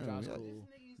hard. Fudge Yeah, round's yeah. cool.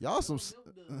 Y'all some.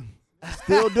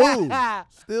 Still do.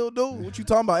 Still do. What you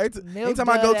talking about? Milk Anytime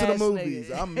I go to the dud ass movies,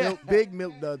 nigga. I'm big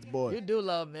Milk Duds You boy. do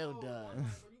love milk duds. I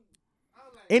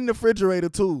was like, In the refrigerator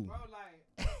too. bro,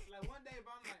 like one day,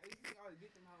 bro, I'm like, hey, you always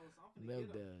get them hoes, so I'm finna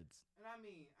Milk get 'em. duds. And I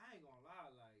mean, I ain't gonna lie,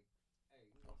 like, hey,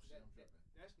 you know, that's,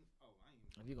 I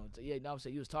ain't. If you gonna, yeah, you know what I'm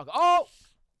saying? You was talking. Oh!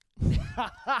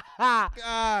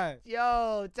 God.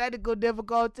 Yo, technical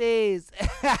difficulties.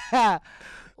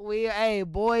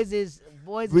 Boys is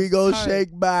We go turn.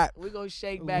 shake back. We go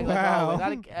shake back Wow. like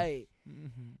always. Hey,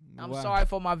 I'm sorry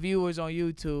for my viewers on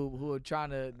YouTube who are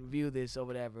trying to view this or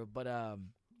whatever, but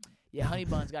yeah, honey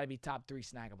buns got to be top 3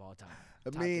 snack of all time. I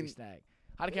Top mean, 3 snack.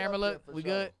 How the camera look? We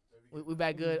good? We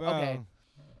back good? Bro. Okay.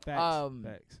 Facts.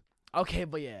 Facts. Okay,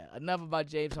 but yeah, enough about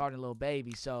James Harden, Lil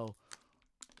Baby. So,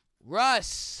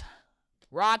 Russ,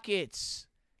 Rockets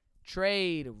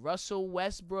trade Russell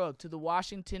Westbrook to the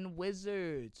Washington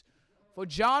Wizards for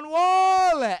John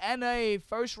Wall and a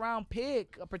first-round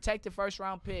pick, a protected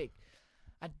first-round pick.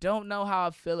 I don't know how I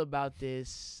feel about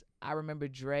this. I remember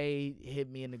Dre hit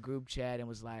me in the group chat and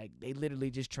was like, they literally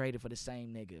just traded for the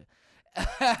same nigga.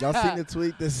 Y'all seen the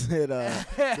tweet that said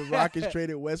the Rockets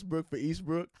traded Westbrook for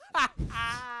Eastbrook?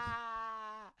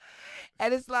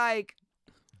 And it's like,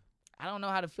 I don't know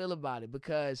how to feel about it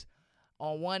because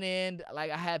on one end,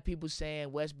 like I had people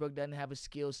saying Westbrook doesn't have a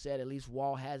skill set. At least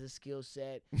Wall has a skill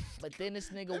set. But then this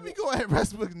nigga, Let me go at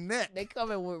Westbrook's neck. they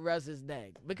coming with Russ's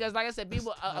neck. Because like I said,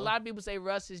 people, a lot of people say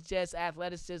Russ is just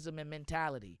athleticism and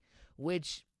mentality,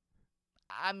 which,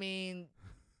 I mean,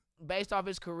 based off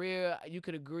his career, you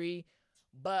could agree.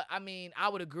 But I mean, I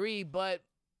would agree. But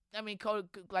I mean,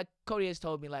 Cody has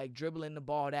told me, like dribbling the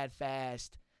ball that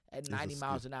fast at 90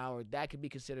 miles an hour, that could be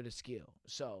considered a skill.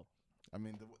 So, I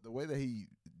mean, the way that he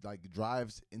like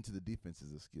drives into the defense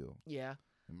is a skill. Yeah.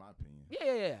 In my opinion.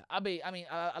 Yeah. I mean,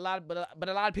 a lot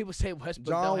of people say Westbrook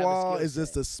John don't Wall have a is skill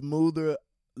just set. a smoother,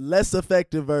 less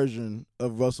effective version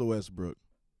of Russell Westbrook.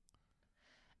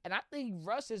 And I think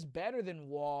Russ is better than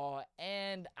Wall,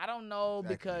 and I don't know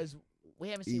Exactly. because we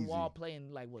haven't seen Easy. Wall play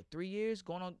in like 3 years,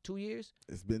 going on 2 years.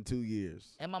 It's been 2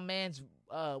 years. And my man's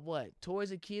tore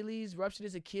his Achilles, ruptured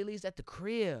his Achilles at the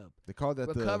crib, They call that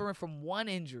recovering from one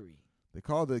injury. They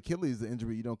call the Achilles the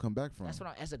injury you don't come back from. That's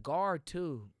what as a guard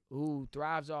too, who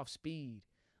thrives off speed.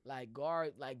 Like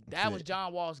guard, like that That's was it.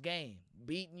 John Wall's game,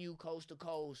 beating you coast to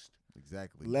coast.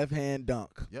 Exactly. Left hand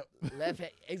dunk. Yep.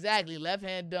 Left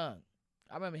hand dunk.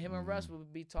 I remember him and Russ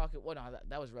would be talking. Well, no,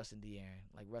 that was Russ and De'Aaron.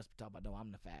 Like Russ would talk about, no,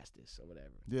 I'm the fastest or whatever.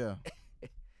 Yeah.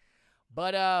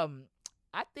 But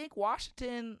I think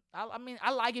Washington. I mean,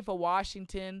 I like it for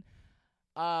Washington.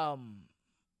 I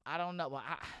don't know. Well,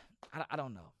 I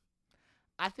don't know.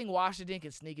 I think Washington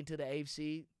can sneak into the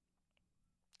AFC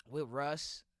with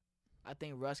Russ. I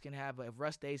think Russ can have. If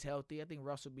Russ stays healthy, I think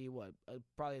Russ will be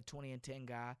probably a 20-10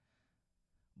 guy.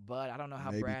 But I don't know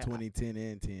how Maybe Brad. 20, 10,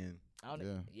 and 10. I don't.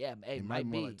 Yeah. Yeah, It it might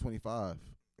might be more be. like 25.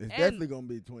 It's And- definitely going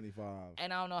to be 25.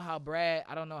 And I don't know how Brad.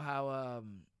 I don't know how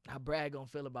Brad gonna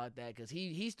feel about that because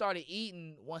he started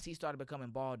eating once he started becoming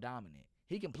ball dominant.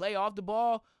 He can play off the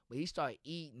ball, but he started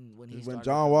eating when When started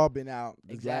John becoming- Wall been out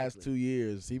the last Exactly. 2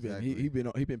 years, he Exactly.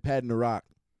 been patting the rock.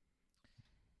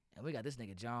 And we got this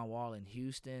nigga John Wall in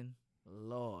Houston.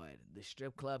 Lord, the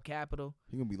strip club capital.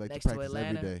 He's going to be late to Next to practice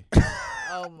every Atlanta. day.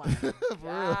 Oh my real.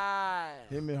 God.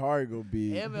 Him and Harry gonna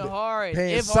be Him and Hard.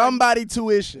 paying If somebody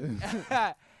tuition.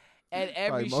 Hard- at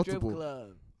every strip multiple.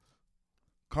 club.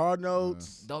 Car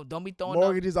notes, Don't be throwing up.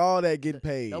 mortgages, all that getting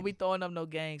paid. Don't be throwing up no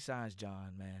gang signs,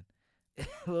 John, man.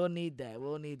 We'll need that.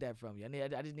 We'll need that from you. I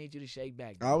just need you to shake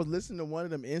back. I was listening to one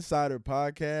of them insider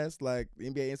podcasts, like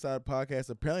NBA insider podcasts.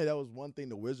 Apparently, that was one thing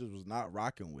the Wizards was not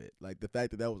rocking with, like the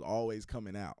fact that was always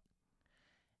coming out.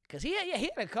 Cause he had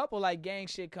a couple like gang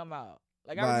shit come out.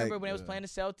 Like I Like, remember when they was playing the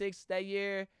Celtics that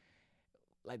year.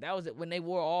 Like that was it when they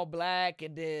wore all black,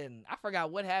 and then I forgot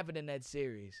what happened in that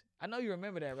series. I know you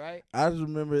remember that, right? I just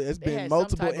remember it's They been had some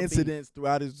multiple type of beef. incidents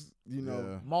throughout his,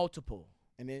 Yeah. Multiple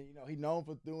and then he known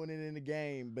for doing it in the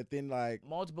game, but then like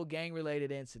gang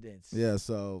related incidents. yeah,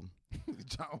 so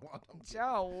John Wall.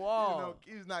 John Wall.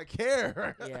 He does not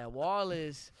care. Yeah, Wall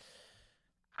is.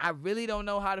 I really don't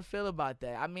know how to feel about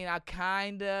that. I mean, I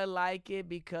kinda like it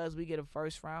because we get a future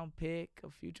first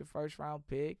round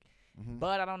pick. Mhm.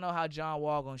 But I don't know how John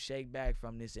Wall gonna shake back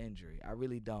from this injury. I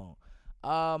really don't.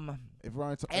 If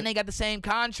Ryan And they got the same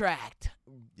contract.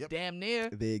 Yep. Damn near.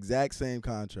 the exact same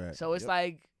contract. So it's Yep.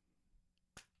 like,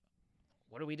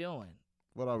 what are we doing?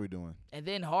 what are we doing? And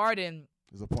then Harden,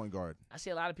 As a point guard. I see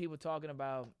a lot of people talking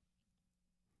about,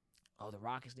 the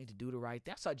Rockets need to do the right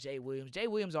thing. I saw Jay Williams. Jay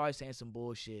Williams always saying some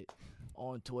bullshit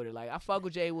on Twitter. Like, I fuck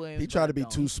with Jay Williams. He but tried I to be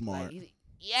don't. too Like, smart.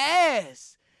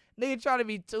 Yes. Nigga try to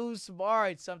be too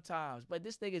smart sometimes. But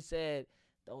this nigga said,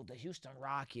 the Houston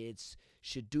Rockets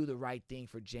should do the right thing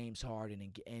for James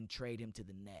Harden and trade him to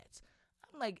the Nets.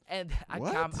 I'm like, and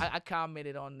What? I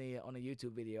commented on the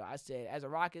YouTube video. I said, as a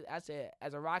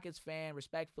Rockets fan,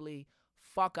 respectfully,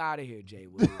 fuck out of here, Jay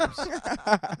Williams.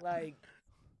 Like,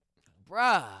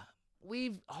 bruh,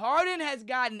 Harden has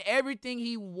gotten everything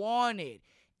he wanted.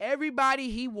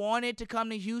 Everybody he wanted to come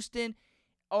to Houston,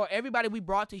 or everybody we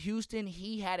brought to Houston,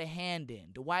 he had a hand in.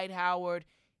 Dwight Howard,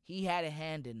 he had a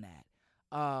hand in that.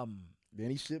 Then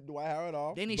he shipped Dwight Howard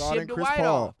off. Then he brought in shipped Chris Dwight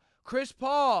Paul. off.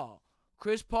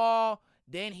 Chris Paul.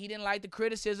 Then he didn't like the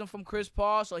criticism from Chris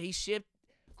Paul, so he shipped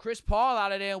Chris Paul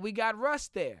out of there, and we got Russ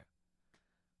there,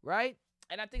 right?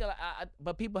 And I think,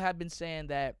 but people have been saying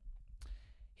that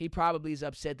he probably is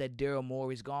upset that Daryl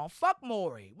Morey's gone. Fuck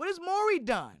Morey. What has Morey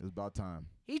done? It's about time.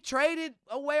 He traded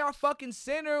away our fucking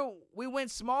center. We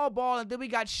went small ball, and then we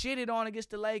got shitted on against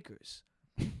the Lakers.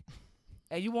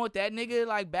 And you want that nigga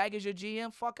like back as your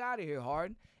GM? Fuck out of here,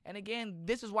 Harden. And again,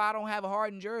 this is why I don't have a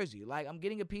Harden jersey. Like, I'm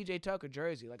getting a PJ Tucker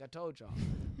jersey, like I told y'all.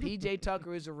 PJ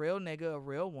Tucker is a real nigga, a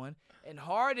real one. And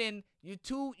Harden, you're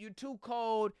too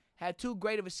cold, had too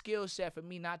great of a skill set for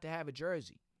me not to have a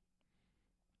jersey.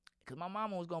 Because my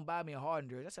mama was going to buy me a Harden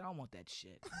jersey. I said, I don't want that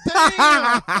shit.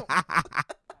 I don't want a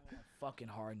fucking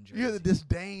Harden jersey. You hear the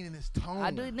disdain in his tone. I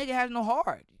do. Nigga has no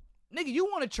heart. Nigga, you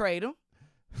want to trade him.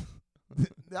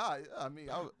 Nah, I mean,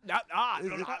 I'm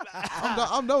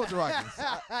I'm done with the Rockets.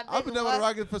 I've been done with the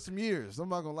Rockets for some years. I'm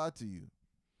not gonna lie to you.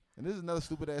 And this is another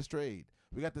stupid ass trade.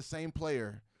 We got the same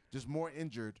player, just more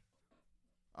injured.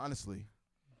 Honestly,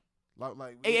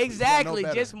 like exactly, we got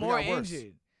no just better. more We got worse.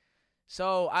 injured.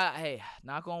 So hey,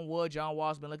 knock on wood, John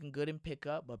Wall's been looking good in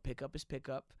pickup, but pickup is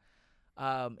pickup.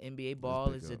 NBA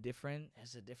ball is a different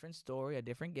story, a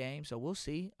different game. So we'll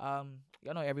see. Y'all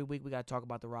know every week we gotta talk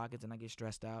about the Rockets, and I get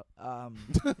stressed out.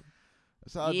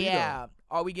 That's how it be, Yeah,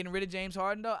 are we getting rid of James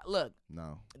Harden though? Look, though.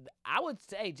 No. I would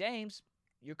say James,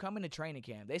 you're coming to training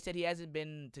camp. They said he hasn't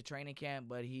been to training camp,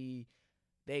 but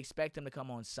they expect him to come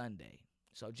on Sunday.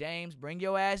 So James, bring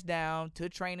your ass down to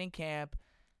training camp,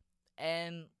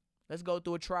 and let's go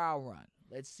through a trial run.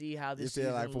 Let's see how this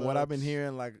season like from looks. what I've been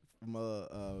hearing, like from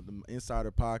the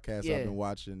Insider podcast I've been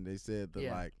watching, they said that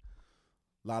like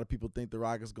a lot of people think the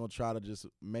Rockets gonna try to just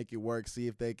make it work, see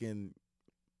if they can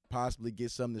possibly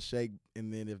get something to shake,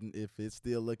 and then if it's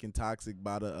still looking toxic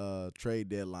by the trade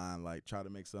deadline, like try to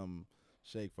make something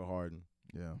shake for Harden.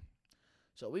 Yeah.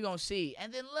 So we're going to see.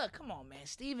 And then, look, come on, man.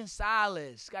 Steven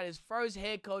Silas got his first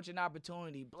head coaching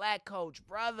opportunity. Black coach,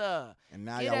 brother. And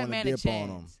now Give y'all that want to man dip a on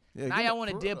him. chance. Yeah, Now give y'all him- want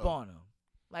to for dip real. on him.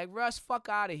 Like, Russ, fuck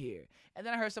out of here. And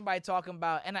then I heard somebody talking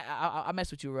about, and I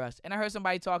mess with you, Russ. And I heard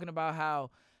somebody talking about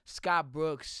how Scott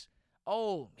Brooks,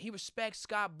 he respects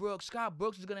Scott Brooks. Scott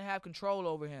Brooks is going to have control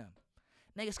over him.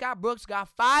 Nigga, Scott Brooks got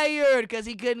fired because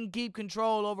he couldn't keep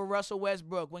control over Russell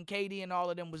Westbrook when KD and all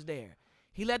of them was there.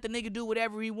 He let the nigga do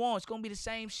whatever he wants. It's going to be the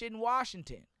same shit in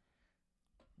Washington.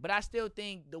 But I still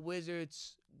think the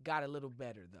Wizards got a little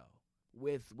better, though,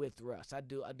 with Russ. I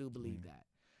do believe that.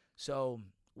 So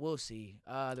we'll see.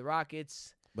 The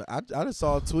Rockets. But I just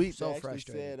saw a tweet So that actually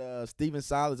frustrating. said Steven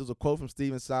Silas. There was a quote from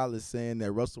Steven Silas saying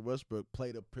that Russell Westbrook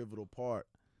played a pivotal part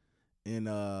in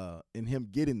him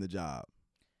getting the job.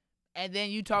 And then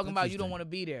you talking about you don't interesting. want to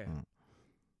be there. Mm.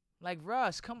 Like,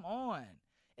 Russ, come on.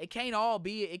 It can't all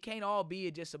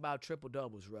be just about triple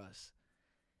doubles, Russ.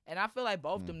 And I feel like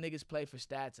both them niggas play for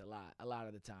stats a lot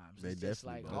of the times. They It's just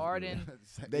definitely like both do. Harden.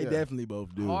 They Yeah. definitely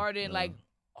both do.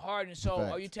 Harden. So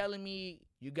Fact. are you telling me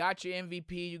you got your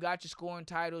MVP, you got your scoring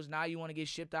titles, now you want to get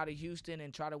shipped out of Houston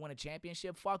and try to win a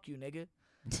championship? Fuck you, nigga.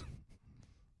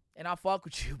 And I fuck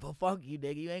with you, but fuck you,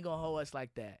 nigga. You ain't gonna hold us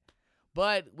like that.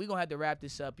 But we gonna have to wrap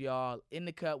this up, y'all. In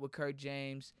the Cut with Kurt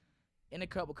James. In the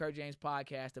Cut with Kurt James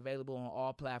podcast, available on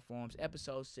all platforms.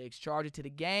 Episode 6. Charge it to the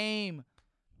game.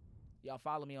 Y'all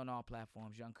follow me on all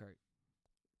platforms. Young Kurt.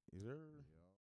 Yes, sir.